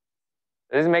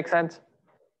 Does this make sense?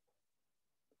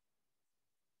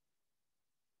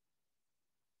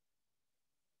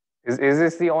 Is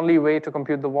this the only way to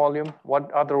compute the volume?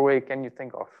 What other way can you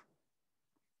think of?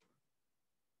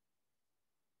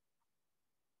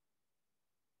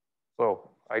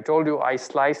 So I told you I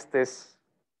sliced this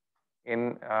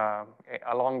in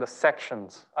along the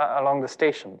sections, along the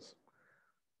stations.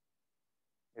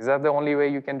 Is that the only way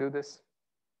you can do this?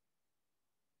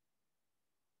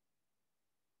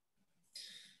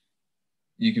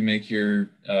 You can make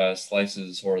your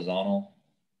slices horizontal.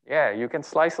 Yeah, you can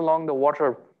slice along the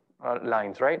water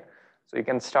lines, right? So you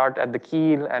can start at the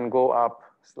keel and go up,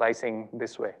 slicing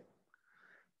this way.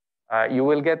 You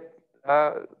will get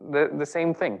the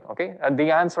same thing, okay?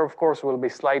 The answer, of course, will be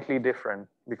slightly different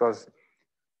because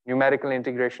numerical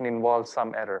integration involves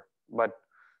some error, but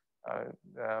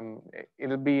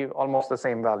it'll be almost the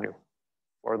same value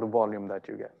for the volume that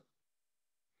you get.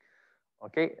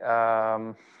 Okay.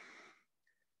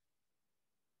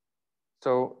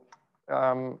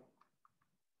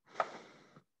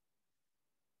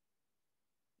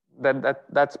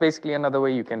 That's basically another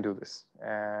way you can do this.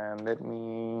 And let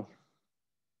me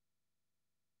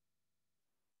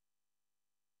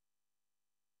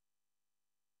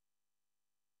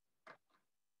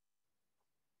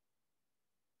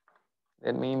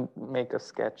make a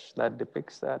sketch that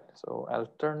depicts that. So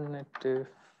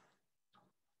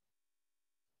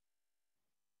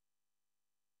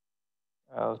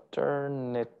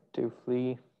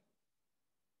alternatively,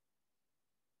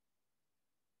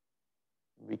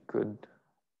 we could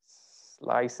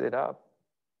slice it up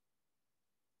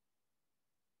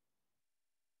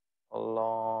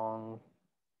along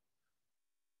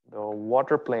the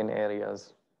water plane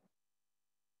areas.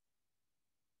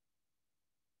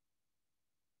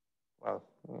 Well,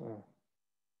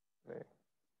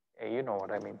 you know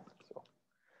what I mean. So,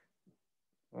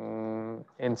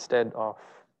 instead of,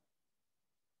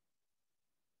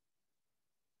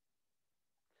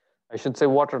 I should say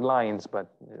water lines,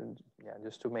 but yeah,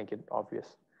 just to make it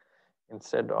obvious,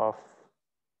 instead of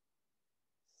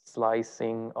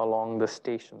slicing along the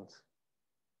stations.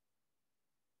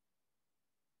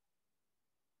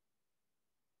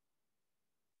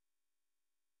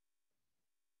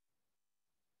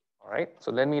 All right,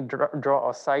 so let me draw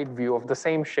a side view of the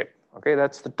same ship. Okay,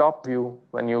 that's the top view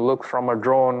when you look from a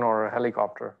drone or a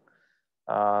helicopter.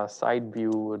 Side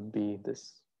view would be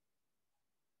this.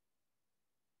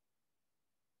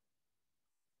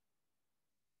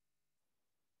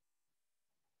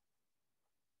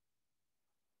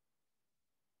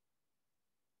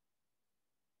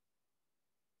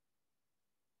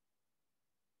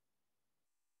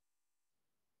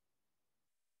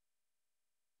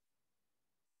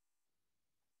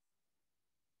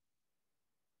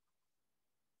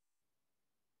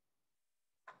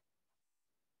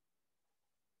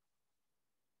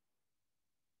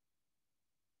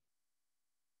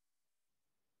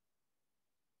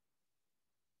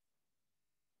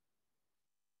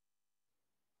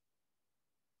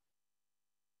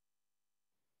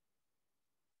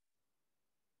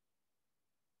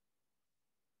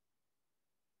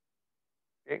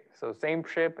 Okay, so same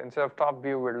ship, instead of top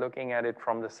view, we're looking at it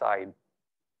from the side.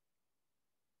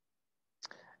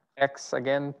 X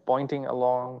again pointing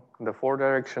along the 4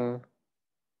 direction.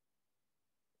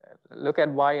 Look at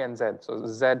Y and Z. So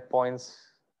Z points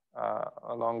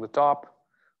along the top,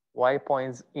 Y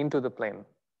points into the plane.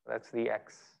 That's the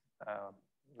X.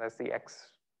 That's the X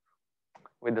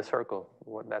with the circle.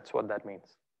 That's what that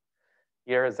means.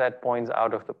 Here Z points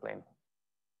out of the plane.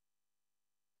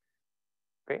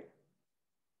 Okay.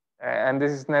 And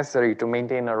this is necessary to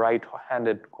maintain a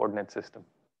right-handed coordinate system.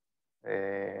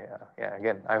 Yeah,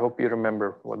 again, I hope you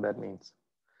remember what that means.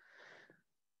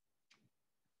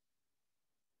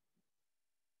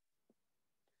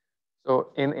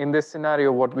 So in this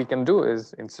scenario, what we can do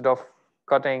is, instead of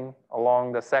cutting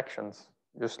along the sections,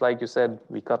 just like you said,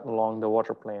 we cut along the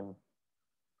water plane,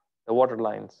 the water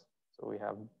lines. So we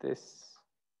have this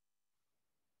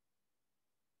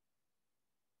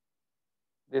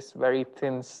very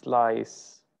thin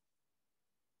slice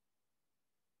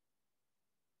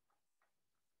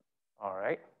All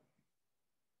right.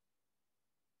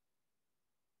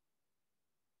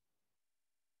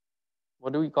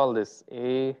 What do we call this?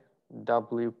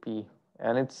 AWP.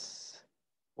 And it's,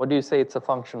 what do you say it's a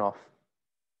function of?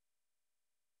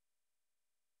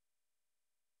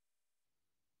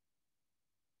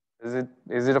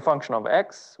 Is it a function of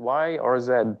x, y, or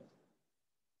z?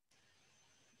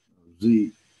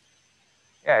 Z.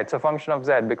 Yeah, it's a function of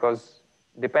z because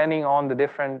depending on the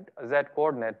different z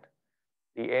coordinate,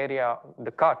 the area, the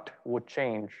cut would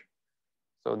change.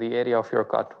 So the area of your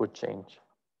cut would change.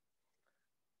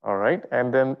 All right,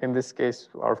 and then in this case,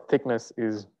 our thickness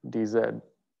is dz.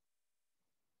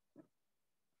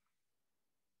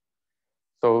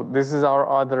 So this is our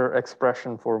other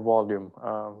expression for volume.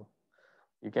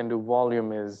 You can do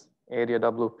volume is area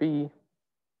WP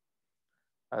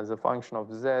as a function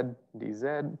of z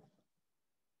dz.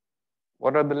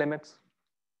 What are the limits?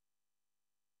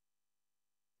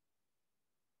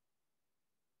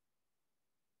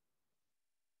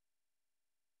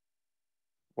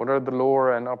 What are the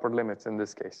lower and upper limits in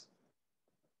this case?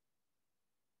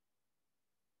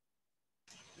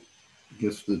 I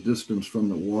guess the distance from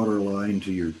the water line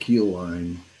to your keel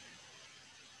line.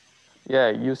 Yeah,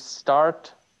 you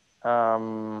start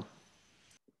at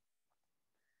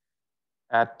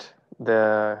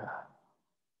the,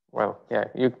 well, yeah,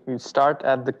 you start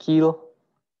at the keel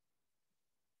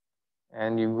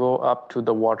and you go up to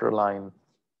the water line.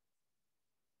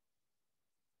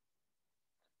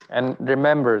 And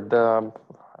remember, the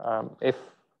if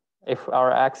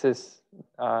our axis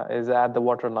is at the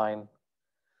water line,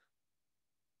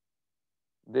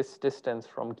 this distance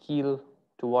from keel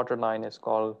to water line is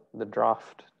called the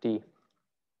draft T.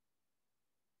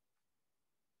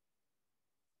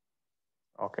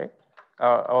 Okay.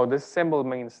 Oh, this symbol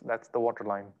means that's the water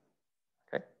line.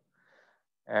 Okay.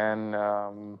 And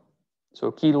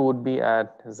so keel would be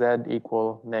at z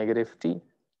equal negative T,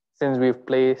 since we've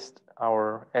placed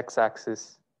our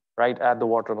x-axis right at the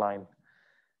water line,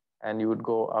 and you would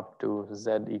go up to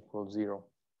z equals 0.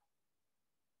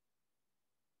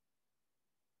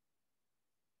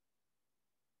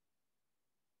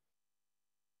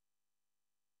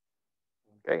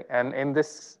 Okay, and in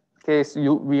this case,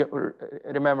 we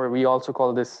remember we also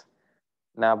call this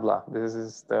nabla. This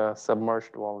is the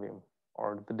submerged volume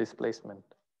or the displacement.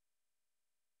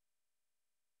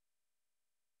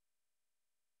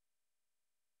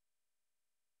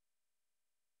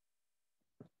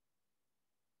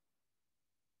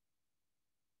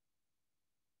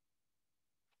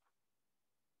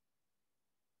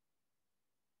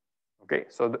 Okay,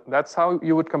 so that's how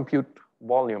you would compute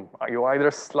volume. You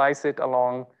either slice it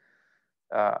along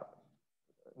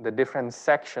the different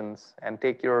sections and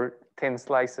take your thin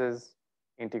slices,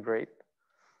 integrate,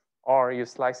 or you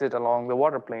slice it along the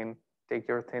water plane, take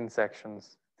your thin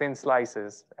sections, thin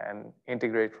slices, and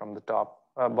integrate from the top,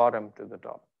 bottom to the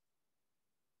top.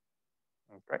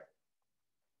 Okay.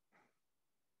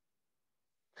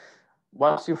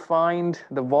 Once you find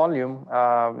the volume,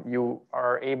 you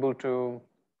are able to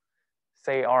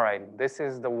say, all right, this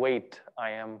is the weight I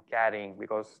am carrying,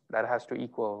 because that has to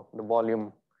equal the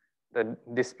volume, the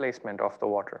displacement of the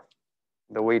water,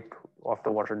 the weight of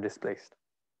the water displaced.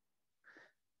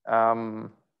 Another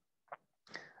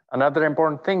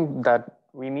important thing that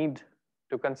we need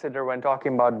to consider when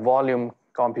talking about volume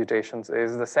computations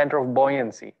is the center of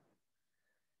buoyancy.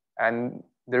 And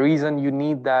the reason you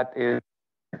need that is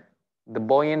the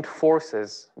buoyant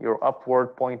forces, your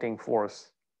upward pointing force,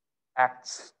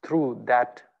 acts through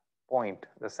that point,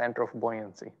 the center of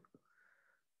buoyancy.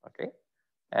 Okay,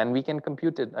 and we can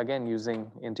compute it again using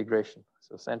integration.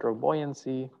 So center of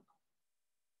buoyancy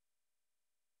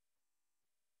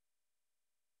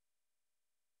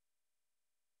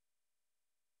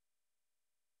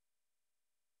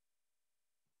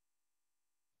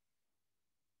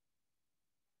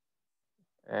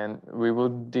and we will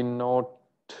denote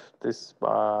this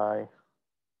by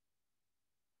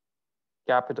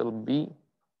capital B.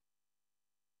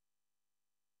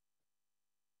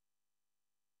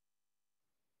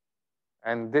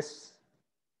 And this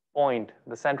point,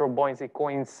 the center of buoyancy,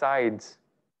 coincides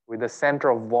with the center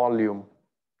of volume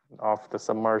of the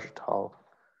submerged hull.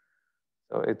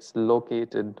 So it's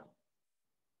located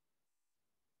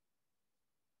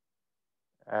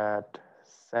at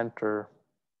center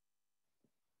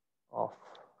of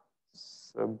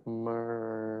submerged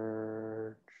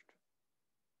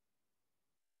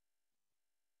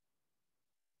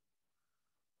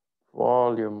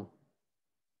volume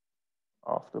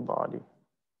of the body.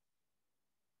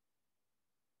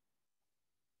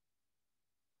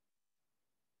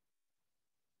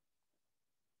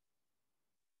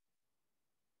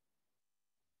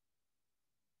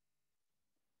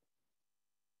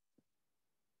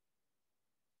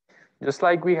 Just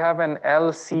like we have an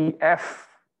LCF,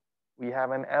 we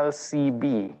have an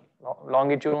LCB.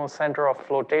 Longitudinal center of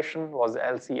flotation was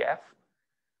LCF.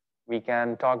 We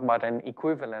can talk about an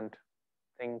equivalent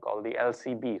thing called the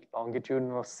LCB,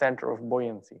 longitudinal center of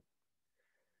buoyancy.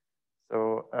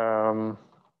 So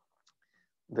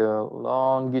the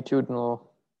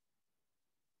longitudinal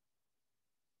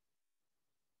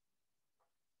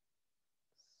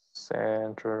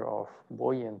center of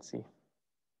buoyancy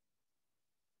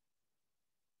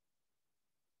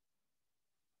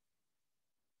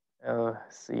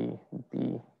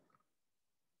LCB.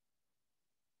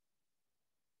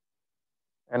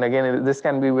 And again, this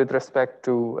can be with respect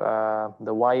to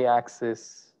the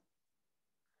y-axis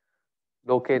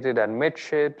located at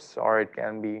midships, or it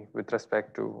can be with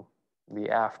respect to the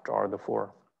aft or the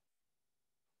fore.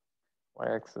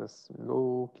 Y-axis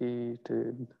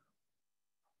located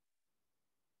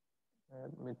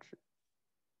at midship.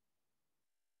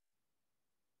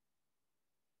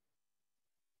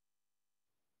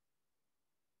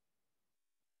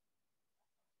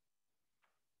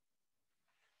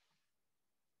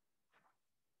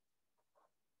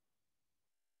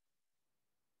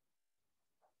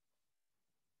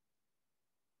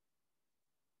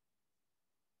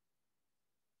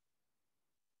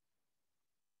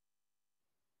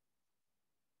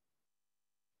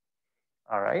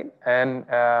 All right, and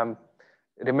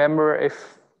remember,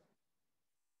 if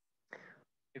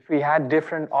we had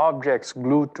different objects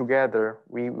glued together,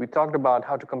 we talked about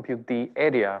how to compute the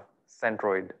area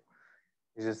centroid,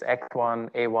 which is x1,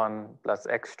 a1 plus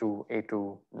x2,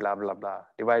 a2, blah, blah, blah,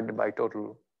 divided by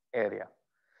total area.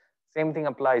 Same thing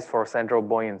applies for center of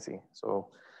buoyancy. So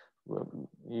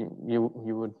you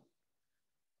would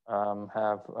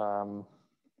have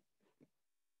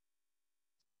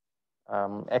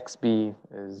xb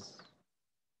is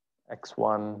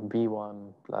x1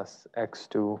 v1 plus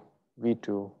x2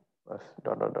 v2 plus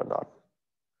dot dot dot dot.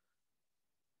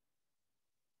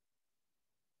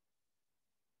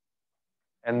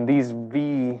 And these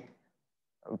the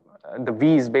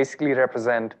v's basically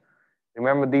represent,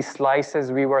 remember these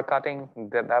slices we were cutting,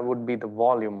 that would be the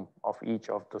volume of each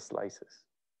of the slices.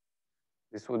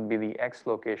 This would be the x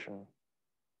location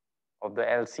of the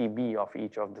LCB of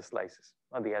each of the slices,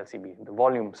 not the LCB, the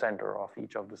volume center of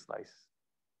each of the slices.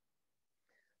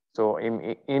 So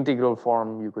in integral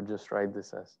form, you could just write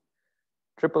this as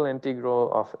triple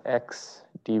integral of x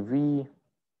dv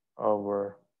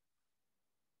over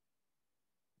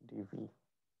dv.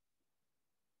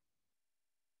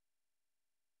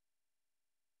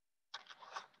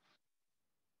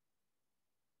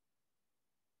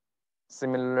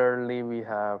 Similarly, we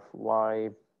have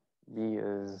yb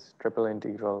is triple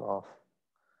integral of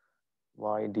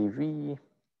y dv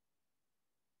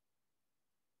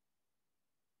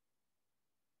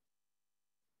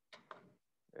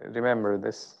remember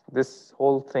this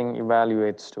whole thing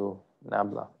evaluates to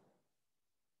nabla,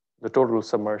 the total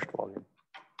submerged volume.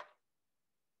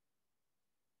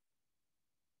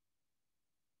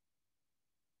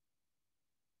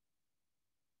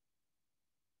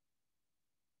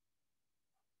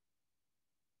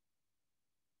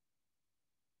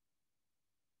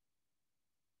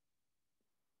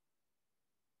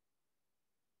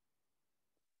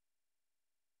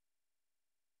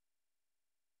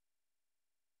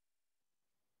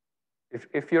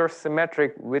 If you're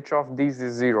symmetric, which of these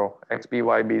is zero? XB,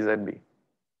 YB, ZB.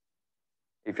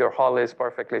 If your hull is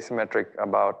perfectly symmetric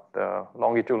about the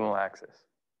longitudinal axis.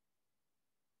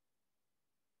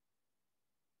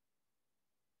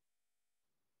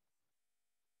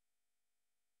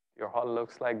 Your hull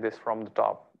looks like this from the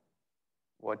top.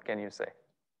 What can you say?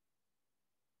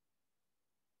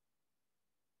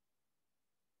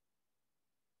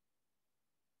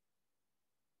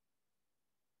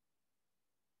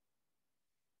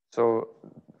 So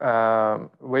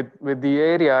with the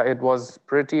area, it was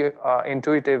pretty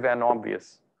intuitive and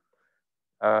obvious.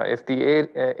 If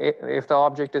the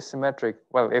object is symmetric,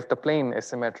 well, if the plane is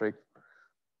symmetric,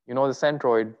 you know the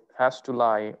centroid has to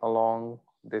lie along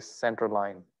this center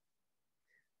line.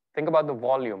 Think about the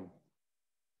volume.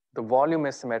 The volume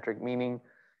is symmetric, meaning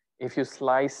if you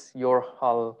slice your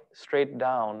hull straight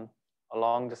down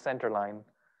along the center line,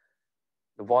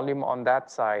 the volume on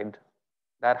that side,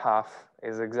 that half,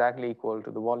 is exactly equal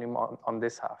to the volume on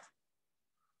this half.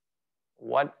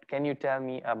 What can you tell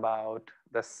me about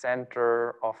the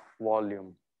center of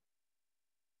volume?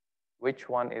 Which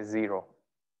one is zero?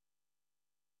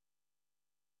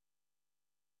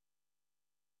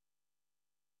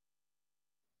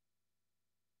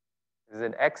 Is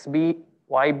it XB,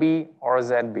 YB, or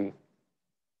ZB?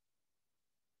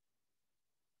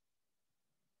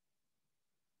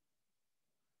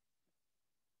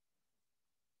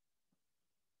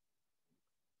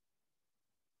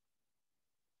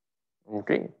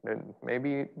 Okay, then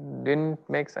maybe didn't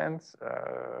make sense.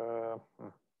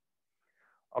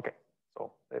 Okay,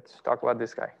 so let's talk about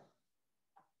this guy.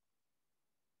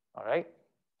 All right.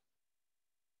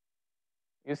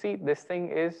 You see, this thing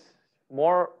is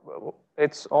more,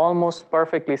 it's almost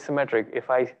perfectly symmetric if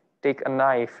I take a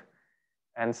knife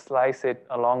and slice it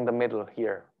along the middle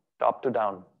here, top to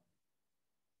down.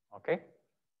 Okay?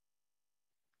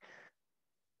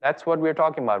 That's what we're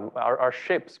talking about. Our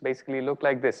ships basically look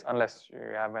like this, unless you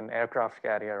have an aircraft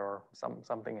carrier or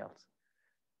something else.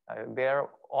 They're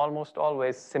almost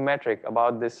always symmetric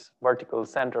about this vertical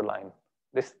center line.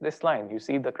 This line, you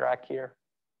see the crack here?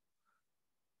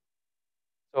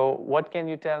 So what can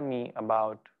you tell me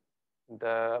about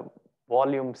the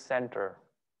volume center?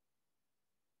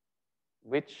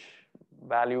 Which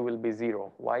value will be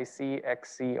 0? YC,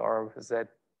 XC, or Z?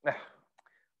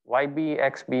 YB,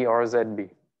 XB, or ZB?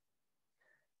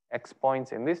 X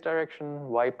points in this direction,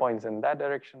 Y points in that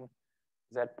direction,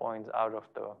 Z points out of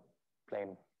the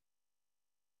plane.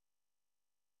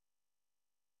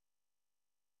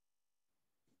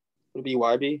 Would it be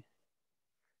YB?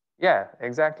 Yeah,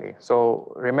 exactly.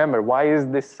 So remember, Y is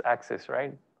this axis,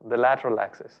 right? The lateral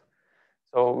axis.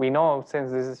 So we know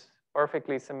since this is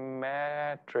perfectly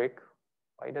symmetric,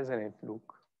 why doesn't it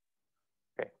look?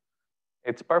 Okay,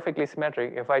 it's perfectly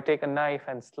symmetric. If I take a knife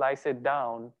and slice it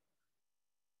down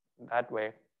that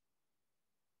way,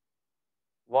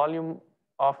 volume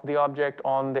of the object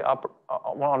on the upper,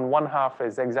 on one half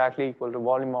is exactly equal to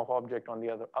volume of object on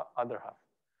the other half.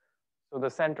 So the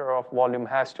center of volume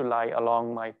has to lie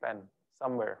along my pen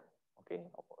somewhere, okay?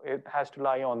 It has to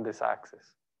lie on this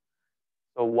axis.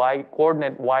 So Y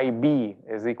coordinate YB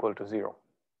is equal to 0.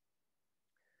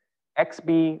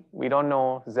 XB, we don't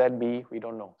know. ZB, we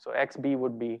don't know. So XB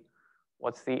would be,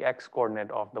 what's the X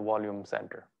coordinate of the volume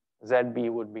center? ZB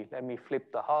would be, let me flip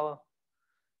the hull.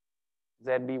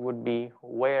 ZB would be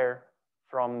where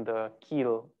from the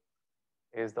keel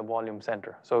is the volume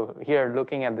center. So here,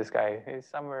 looking at this guy, is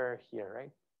somewhere here,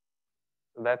 right?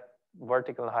 So that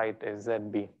vertical height is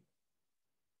ZB.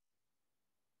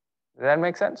 Does that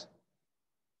make sense?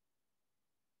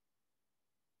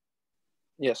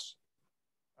 Yes.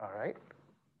 All right.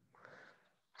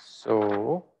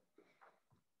 So,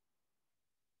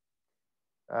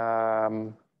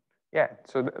 yeah,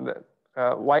 so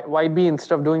YB,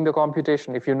 instead of doing the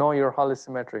computation, if you know your hull is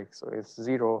symmetric, so it's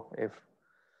 0 if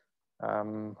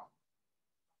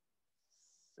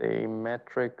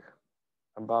symmetric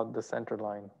about the center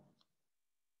line.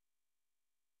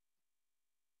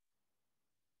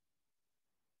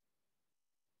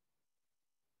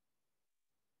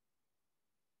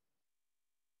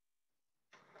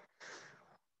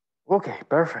 Okay,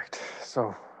 perfect.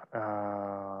 So,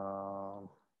 all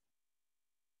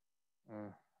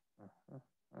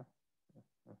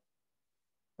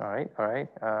right.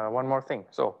 One more thing.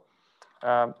 So,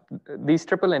 these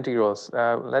triple integrals,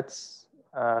 let's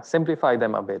simplify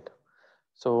them a bit.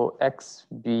 So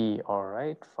XB, all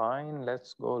right, fine.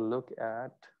 Let's go look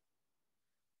at,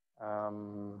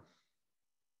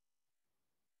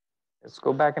 let's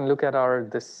go back and look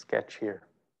at this sketch here.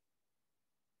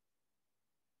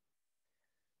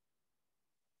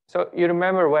 So you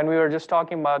remember when we were just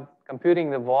talking about computing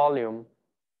the volume,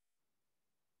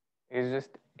 is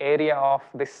just area of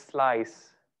this slice,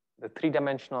 the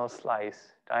three-dimensional slice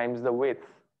times the width.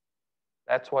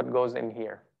 That's what goes in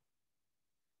here.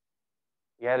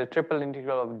 We had a triple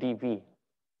integral of dV.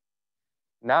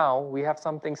 Now we have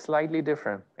something slightly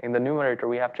different. In the numerator,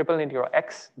 we have triple integral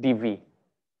x dV.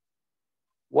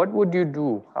 What would you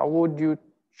do? How would you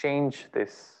change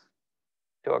this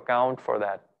to account for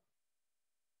that?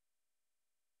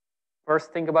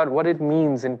 First, think about what it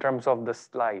means in terms of the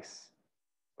slice.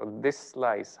 So this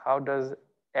slice, how does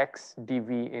x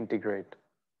dV integrate?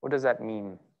 What does that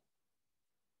mean?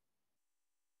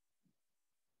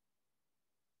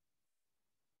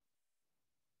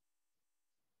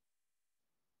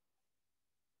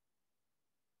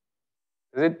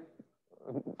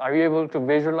 Are you able to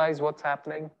visualize what's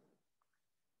happening?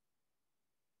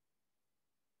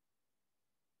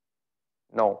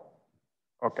 No.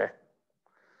 Okay.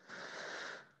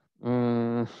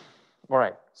 All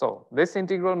right. So this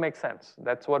integral makes sense.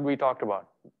 That's what we talked about.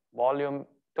 Volume,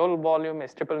 total volume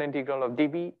is triple integral of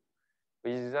dV,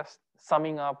 which is just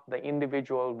summing up the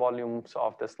individual volumes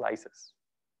of the slices.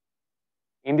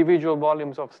 Individual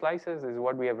volumes of slices is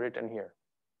what we have written here.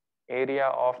 Area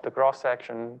of the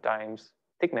cross-section times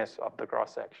thickness of the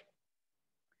cross-section.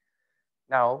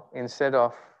 Now, instead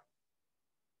of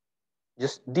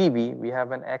just dV, we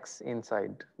have an x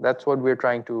inside. That's what we're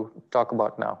trying to talk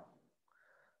about now.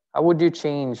 How would you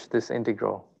change this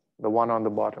integral, the one on the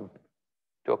bottom?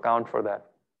 to account for that?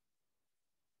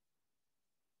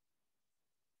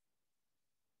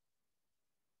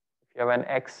 If you have an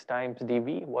x times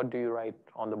dv, what do you write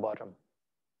on the bottom?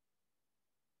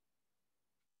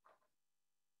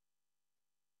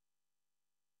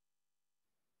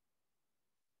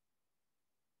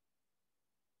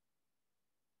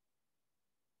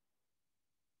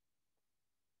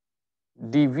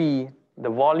 dv, the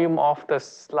volume of the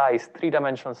slice,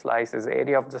 three-dimensional slice, is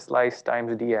area of the slice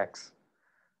times dx.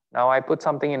 Now I put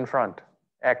something in front,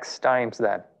 x times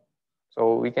that.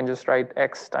 So we can just write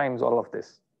x times all of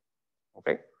this,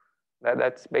 okay?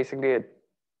 That's basically it.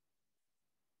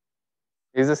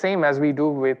 It's the same as we do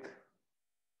with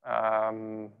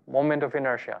moment of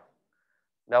inertia.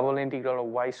 Double integral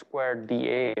of y squared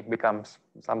dA becomes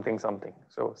something something.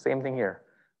 So same thing here.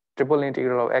 Triple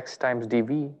integral of x times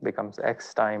dv becomes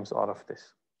x times all of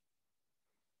this.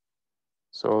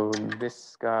 So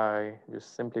this guy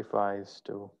just simplifies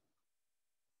to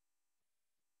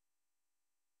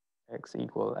x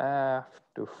equal f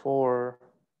to 4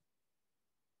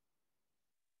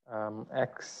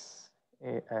 x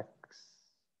ax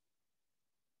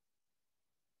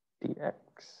dx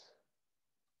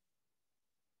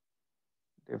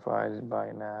divided by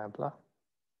nabla.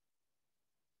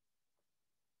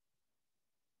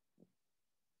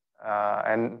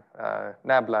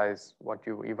 Nabla is what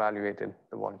you evaluated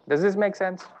the one. Does this make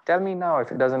sense? Tell me now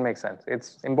if it doesn't make sense.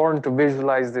 It's important to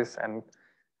visualize this and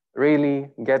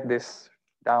really get this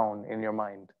down in your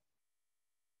mind.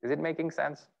 Is it making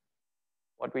sense,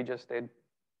 what we just did?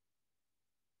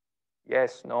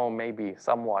 Yes, no, maybe,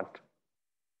 somewhat,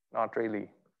 not really.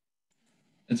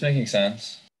 It's making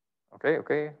sense.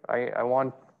 Okay. I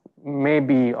want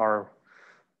maybe, or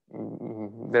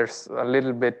there's a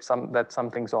little bit that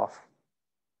something's off.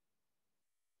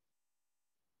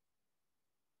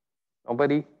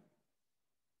 Nobody?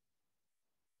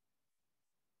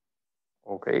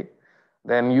 Okay.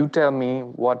 Then you tell me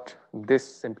what this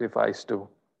simplifies to,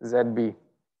 ZB.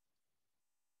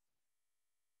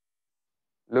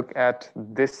 Look at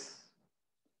this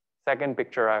second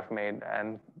picture I've made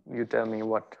and you tell me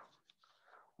what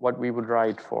we would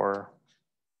write for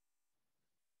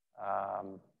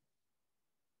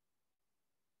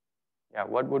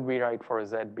what would we write for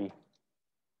ZB?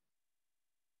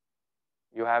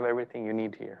 You have everything you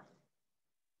need here.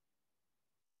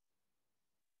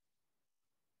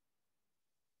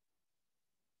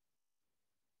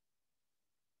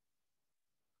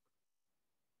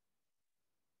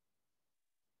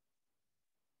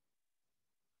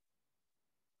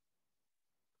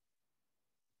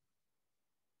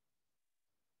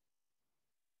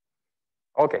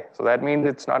 Okay, so that means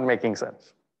it's not making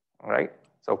sense, all right?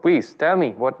 So please tell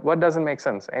me what doesn't make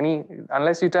sense.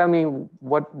 Unless you tell me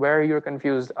where you're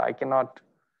confused, I cannot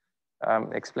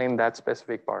explain that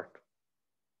specific part.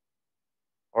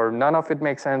 Or none of it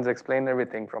makes sense, explain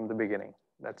everything from the beginning.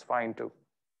 That's fine too,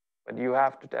 but you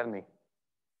have to tell me.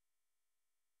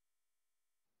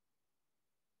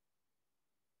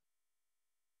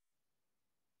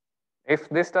 If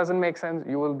this doesn't make sense,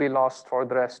 you will be lost for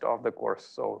the rest of the course.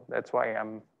 So that's why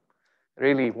I'm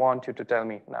really want you to tell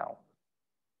me now.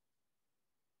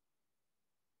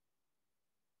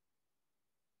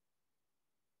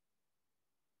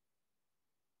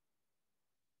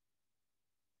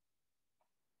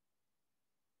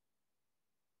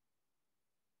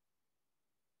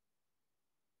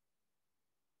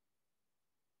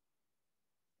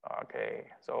 Okay,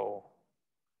 so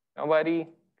nobody,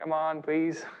 come on,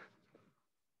 please.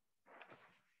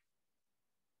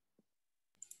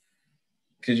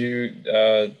 Could you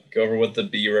go over what the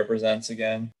B represents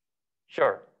again?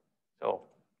 Sure. So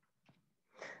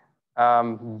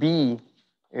B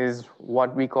is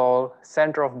what we call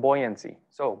center of buoyancy.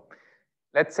 So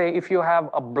let's say if you have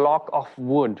a block of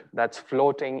wood that's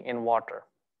floating in water,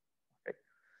 okay,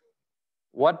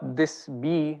 what this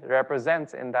B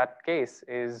represents in that case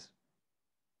is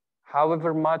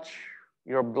however much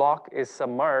your block is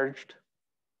submerged,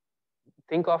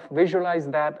 visualize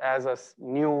that as a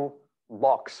new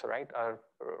box, right? A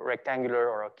rectangular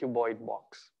or a cuboid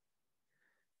box.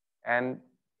 And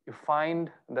you find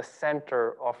the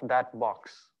center of that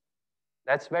box.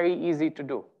 That's very easy to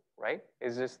do, right?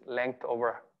 It's just length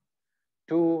over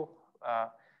 2,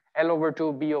 L over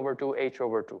 2, B over 2, H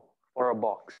over 2 for a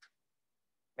box.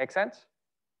 Make sense?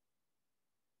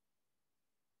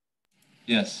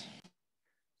 Yes.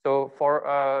 So for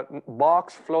a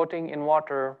box floating in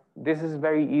water, this is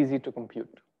very easy to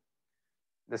compute.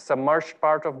 The submerged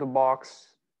part of the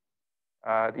box,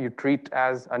 you treat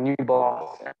as a new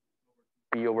box,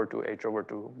 B over 2, H over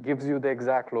 2, gives you the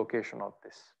exact location of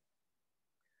this.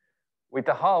 With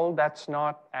a hull, that's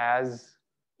not as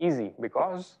easy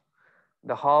because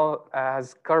the hull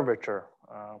has curvature.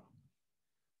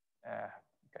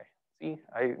 Okay, see,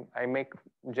 I make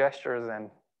gestures and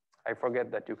I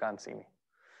forget that you can't see me.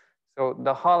 So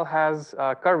the hull has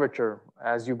curvature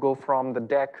as you go from the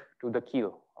deck to the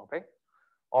keel, okay?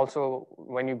 Also,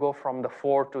 when you go from the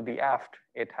fore to the aft,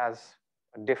 it has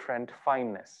a different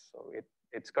fineness. So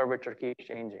its curvature keeps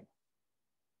changing.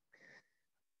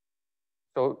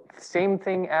 So same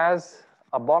thing as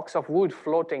a box of wood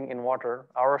floating in water,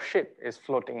 our ship is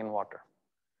floating in water.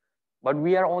 But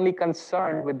we are only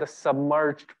concerned with the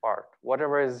submerged part,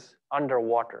 whatever is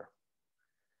underwater.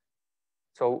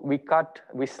 So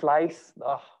we slice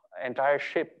the entire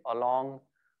ship along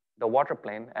the water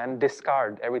plane and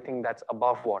discard everything that's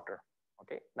above water.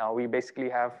 Okay, now we basically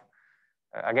have,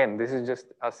 again, this is just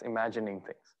us imagining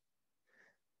things.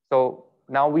 So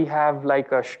now we have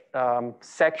like a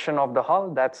section of the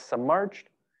hull that's submerged.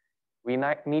 We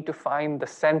need to find the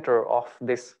center of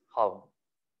this hull,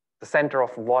 the center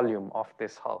of volume of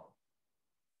this hull.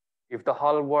 If the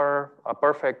hull were a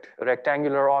perfect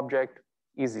rectangular object,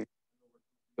 easy,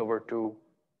 over 2,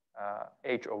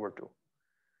 h over 2.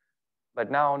 But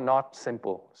now not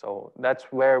simple. So that's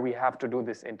where we have to do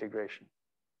this integration.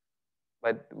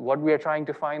 But what we are trying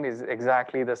to find is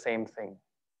exactly the same thing,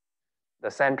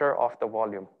 the center of the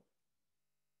volume.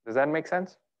 Does that make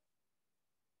sense?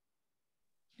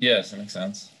 Yes, that makes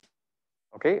sense.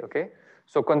 Okay, okay.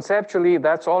 So conceptually,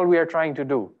 that's all we are trying to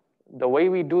do. The way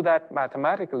we do that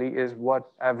mathematically is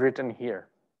what I've written here.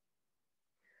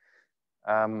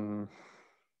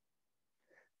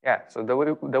 Yeah, so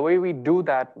the way we do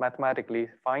that mathematically,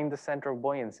 find the center of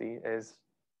buoyancy, is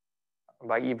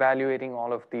by evaluating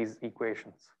all of these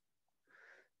equations.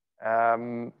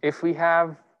 If we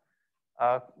have,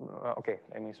 okay,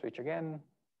 let me switch again.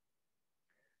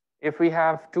 If we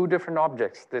have two different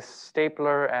objects, this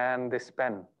stapler and this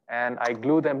pen, and I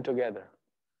glue them together,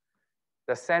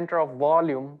 the center of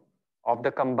volume of the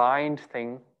combined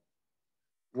thing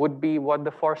would be what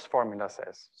the first formula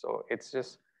says. So it's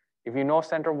just, if you know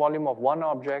center volume of one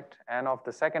object and of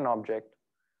the second object,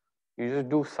 you just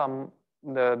do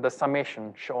the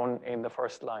summation shown in the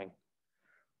first line.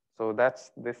 So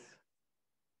that's this.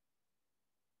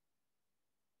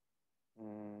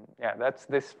 Yeah, that's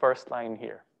this first line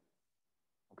here.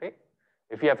 Okay?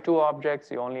 If you have two objects,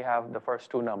 you only have the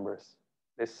first two numbers,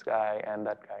 this guy and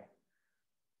that guy.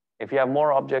 If you have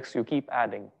more objects, you keep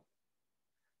adding.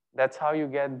 That's how you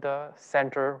get the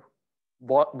center,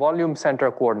 volume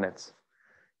center coordinates.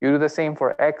 You do the same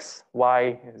for x,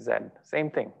 y, z,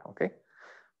 same thing, okay?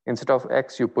 Instead of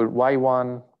x, you put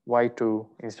y1, y2,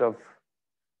 instead of,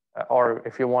 or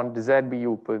if you want zb,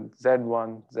 you put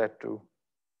z1, z2.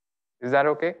 Is that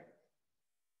okay?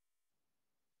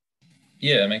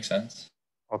 Yeah, it makes sense.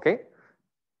 Okay.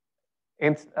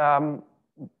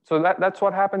 So that's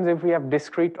what happens if we have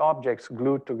discrete objects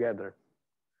glued together.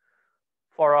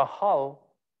 For a hull,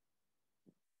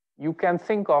 you can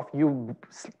think of, you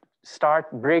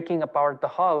start breaking apart the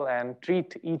hull and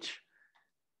treat each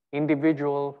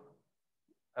individual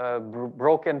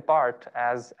broken part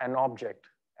as an object.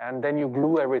 And then you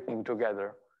glue everything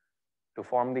together to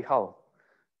form the hull.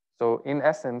 So in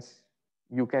essence,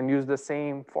 you can use the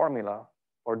same formula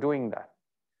for doing that.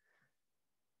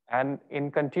 And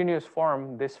in continuous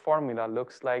form, this formula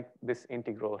looks like this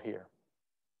integral here.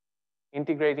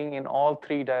 Integrating in all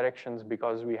three directions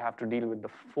because we have to deal with the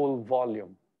full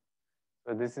volume.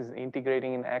 So this is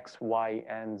integrating in x, y,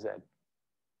 and z.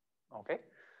 Okay?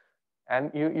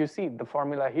 And you see the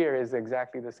formula here is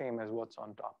exactly the same as what's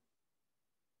on top.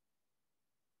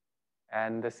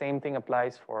 And the same thing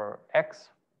applies for x,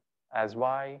 as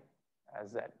y,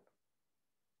 as z.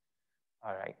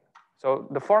 All right. So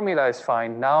the formula is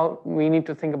fine. Now we need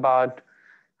to think about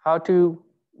how to,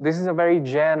 this is a very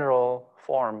general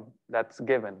form that's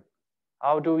given.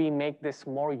 How do we make this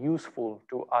more useful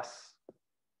to us?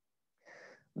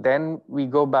 Then we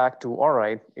go back to, all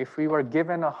right, if we were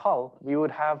given a hull, we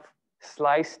would have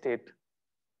sliced it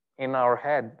in our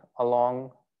head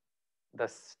along the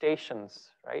stations,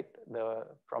 right?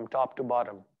 From top to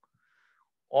bottom,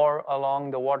 or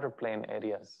along the water plane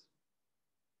areas.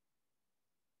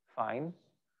 Fine.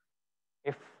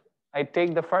 If I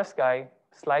take the first guy,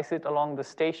 slice it along the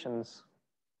stations.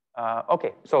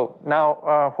 Okay, so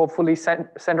now hopefully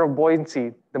center of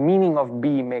buoyancy, the meaning of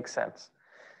B makes sense.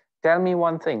 Tell me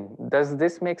one thing, does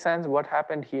this make sense? What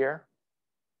happened here?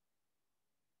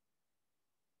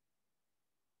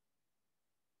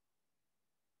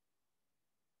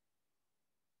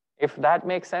 If that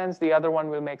makes sense, the other one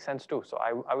will make sense too. So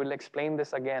I will explain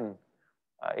this again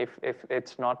if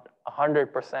it's not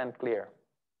 100% clear.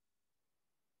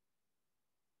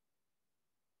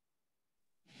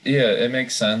 Yeah, it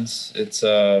makes sense. It's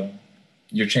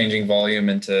you're changing volume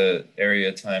into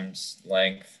area times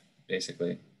length,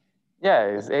 basically. Yeah,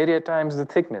 it's area times the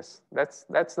thickness. That's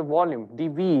the volume.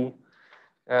 dV,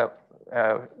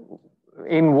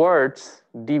 in words,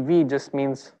 dV just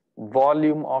means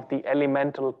volume of the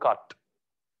elemental cut.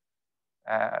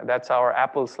 That's our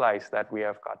apple slice that we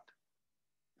have cut.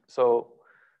 So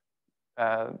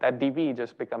that dV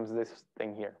just becomes this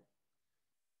thing here.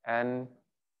 And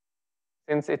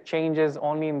since it changes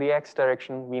only in the x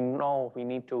direction, we know we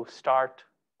need to start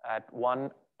at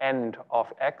one end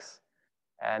of x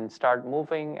and start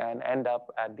moving and end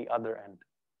up at the other end.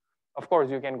 Of course,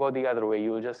 you can go the other way.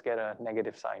 You'll just get a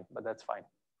negative sign, but that's fine.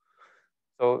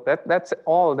 So that's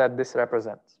all that this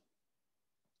represents.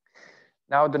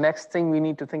 Now, the next thing we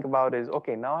need to think about is,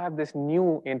 okay, now I have this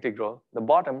new integral. The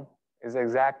bottom is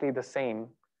exactly the same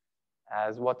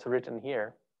as what's written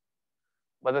here,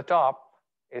 but the top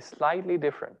is slightly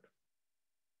different.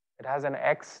 It has an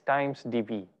x times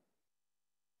dv,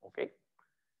 okay?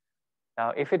 Now,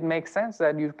 if it makes sense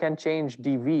that you can change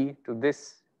dv to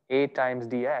this a times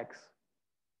dx,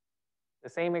 the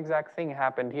same exact thing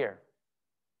happened here.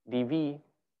 dv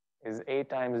is a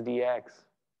times dx.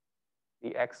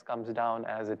 The x comes down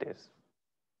as it is.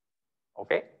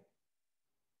 Okay?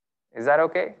 Is that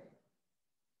okay?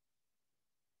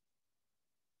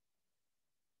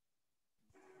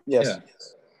 Yes. Yeah.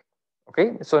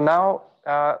 Okay, so now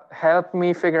help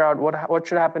me figure out what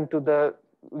should happen to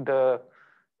the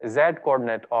z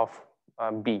coordinate of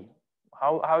b.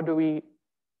 How do we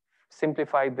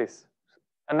simplify this?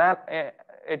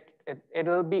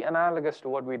 It'll be analogous to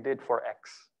what we did for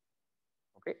x.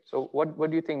 Okay, so what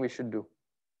do you think we should do?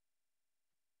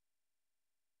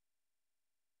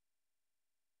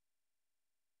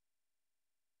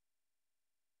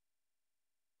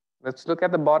 Let's look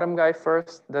at the bottom guy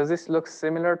first. Does this look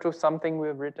similar to something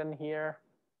we've written here?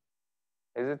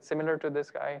 Is it similar to this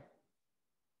guy?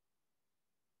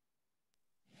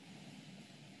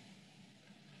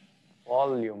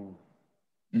 Volume.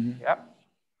 Mm-hmm. Yeah.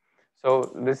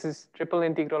 So this is triple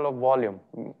integral of volume.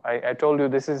 I told you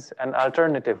this is an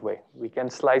alternative way. We can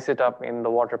slice it up in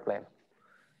the water plane.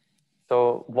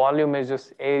 So volume is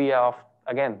just area of,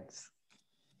 again,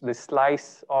 the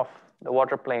slice of the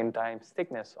water plane times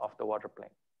thickness of the water plane,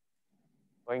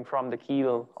 going from the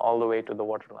keel all the way to the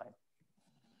water line.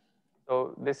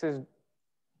 So this is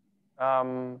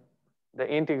the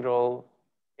integral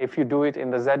if you do it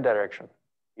in the z direction.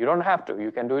 You don't have to.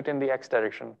 You can do it in the x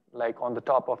direction, like on the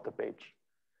top of the page.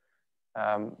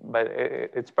 But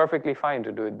it's perfectly fine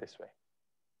to do it this way.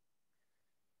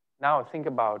 Now think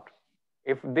about,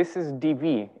 if this is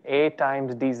dv, a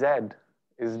times dz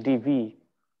is dv,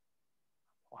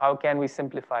 how can we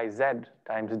simplify z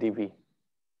times dv?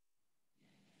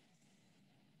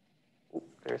 Ooh,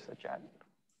 there's a chat.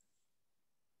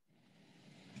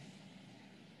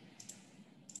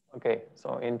 Okay,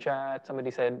 so in chat,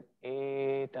 somebody said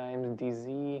a times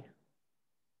dz,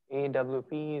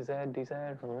 awp, z,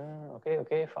 dz.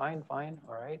 Okay, fine,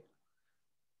 all right.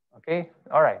 Okay,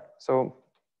 all right, so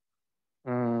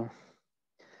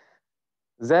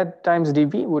z times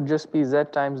dv would just be z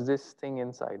times this thing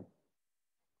inside,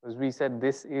 because we said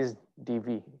this is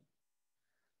dv.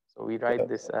 So we write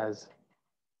this as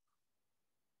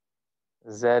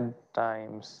z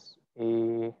times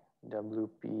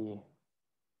awp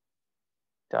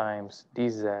times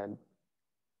dz.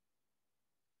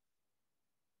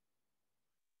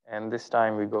 And this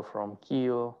time we go from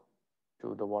keel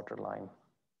to the water line.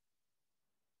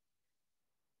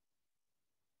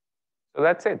 So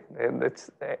that's it.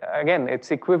 Again,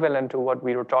 it's equivalent to what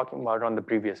we were talking about on the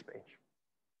previous page.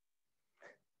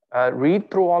 Read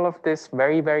through all of this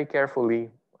very, very carefully.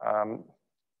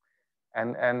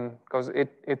 And because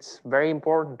it's very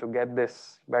important to get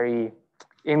this very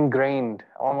ingrained,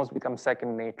 almost becomes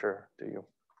second nature to you.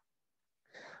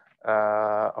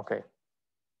 Okay.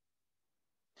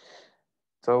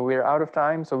 So we're out of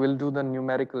time, so we'll do the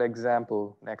numerical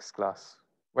example next class,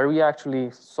 where we actually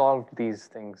solve these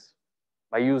things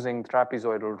by using the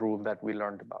trapezoidal rule that we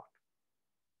learned about.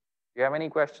 Do you have any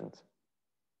questions?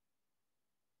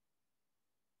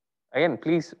 Again,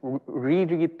 please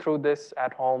reread through this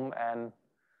at home, and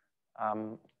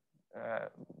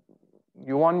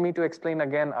you want me to explain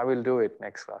again, I will do it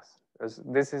next class, because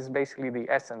this is basically the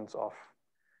essence of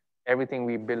everything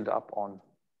we build up on.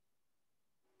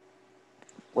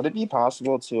 Would it be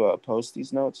possible to post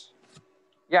these notes?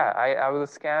 Yeah, I will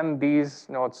scan these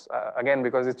notes again,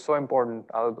 because it's so important.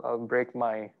 I'll break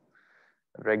my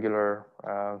regular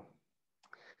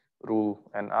rule,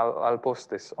 and I'll post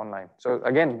this online. So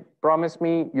again, promise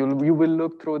me you will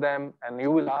look through them and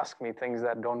you will ask me things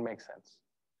that don't make sense.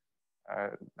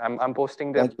 I'm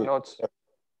posting the Thank you. notes.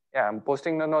 Yeah, I'm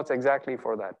posting the notes exactly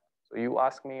for that. So you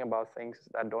ask me about things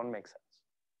that don't make sense.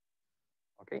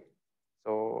 Okay.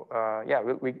 So yeah,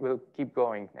 we'll keep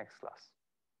going next class.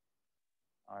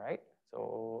 All right.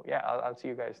 So yeah, I'll see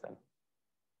you guys then.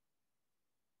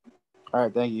 All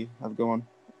right. Thank you. Have a good one.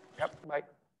 Yep. Bye.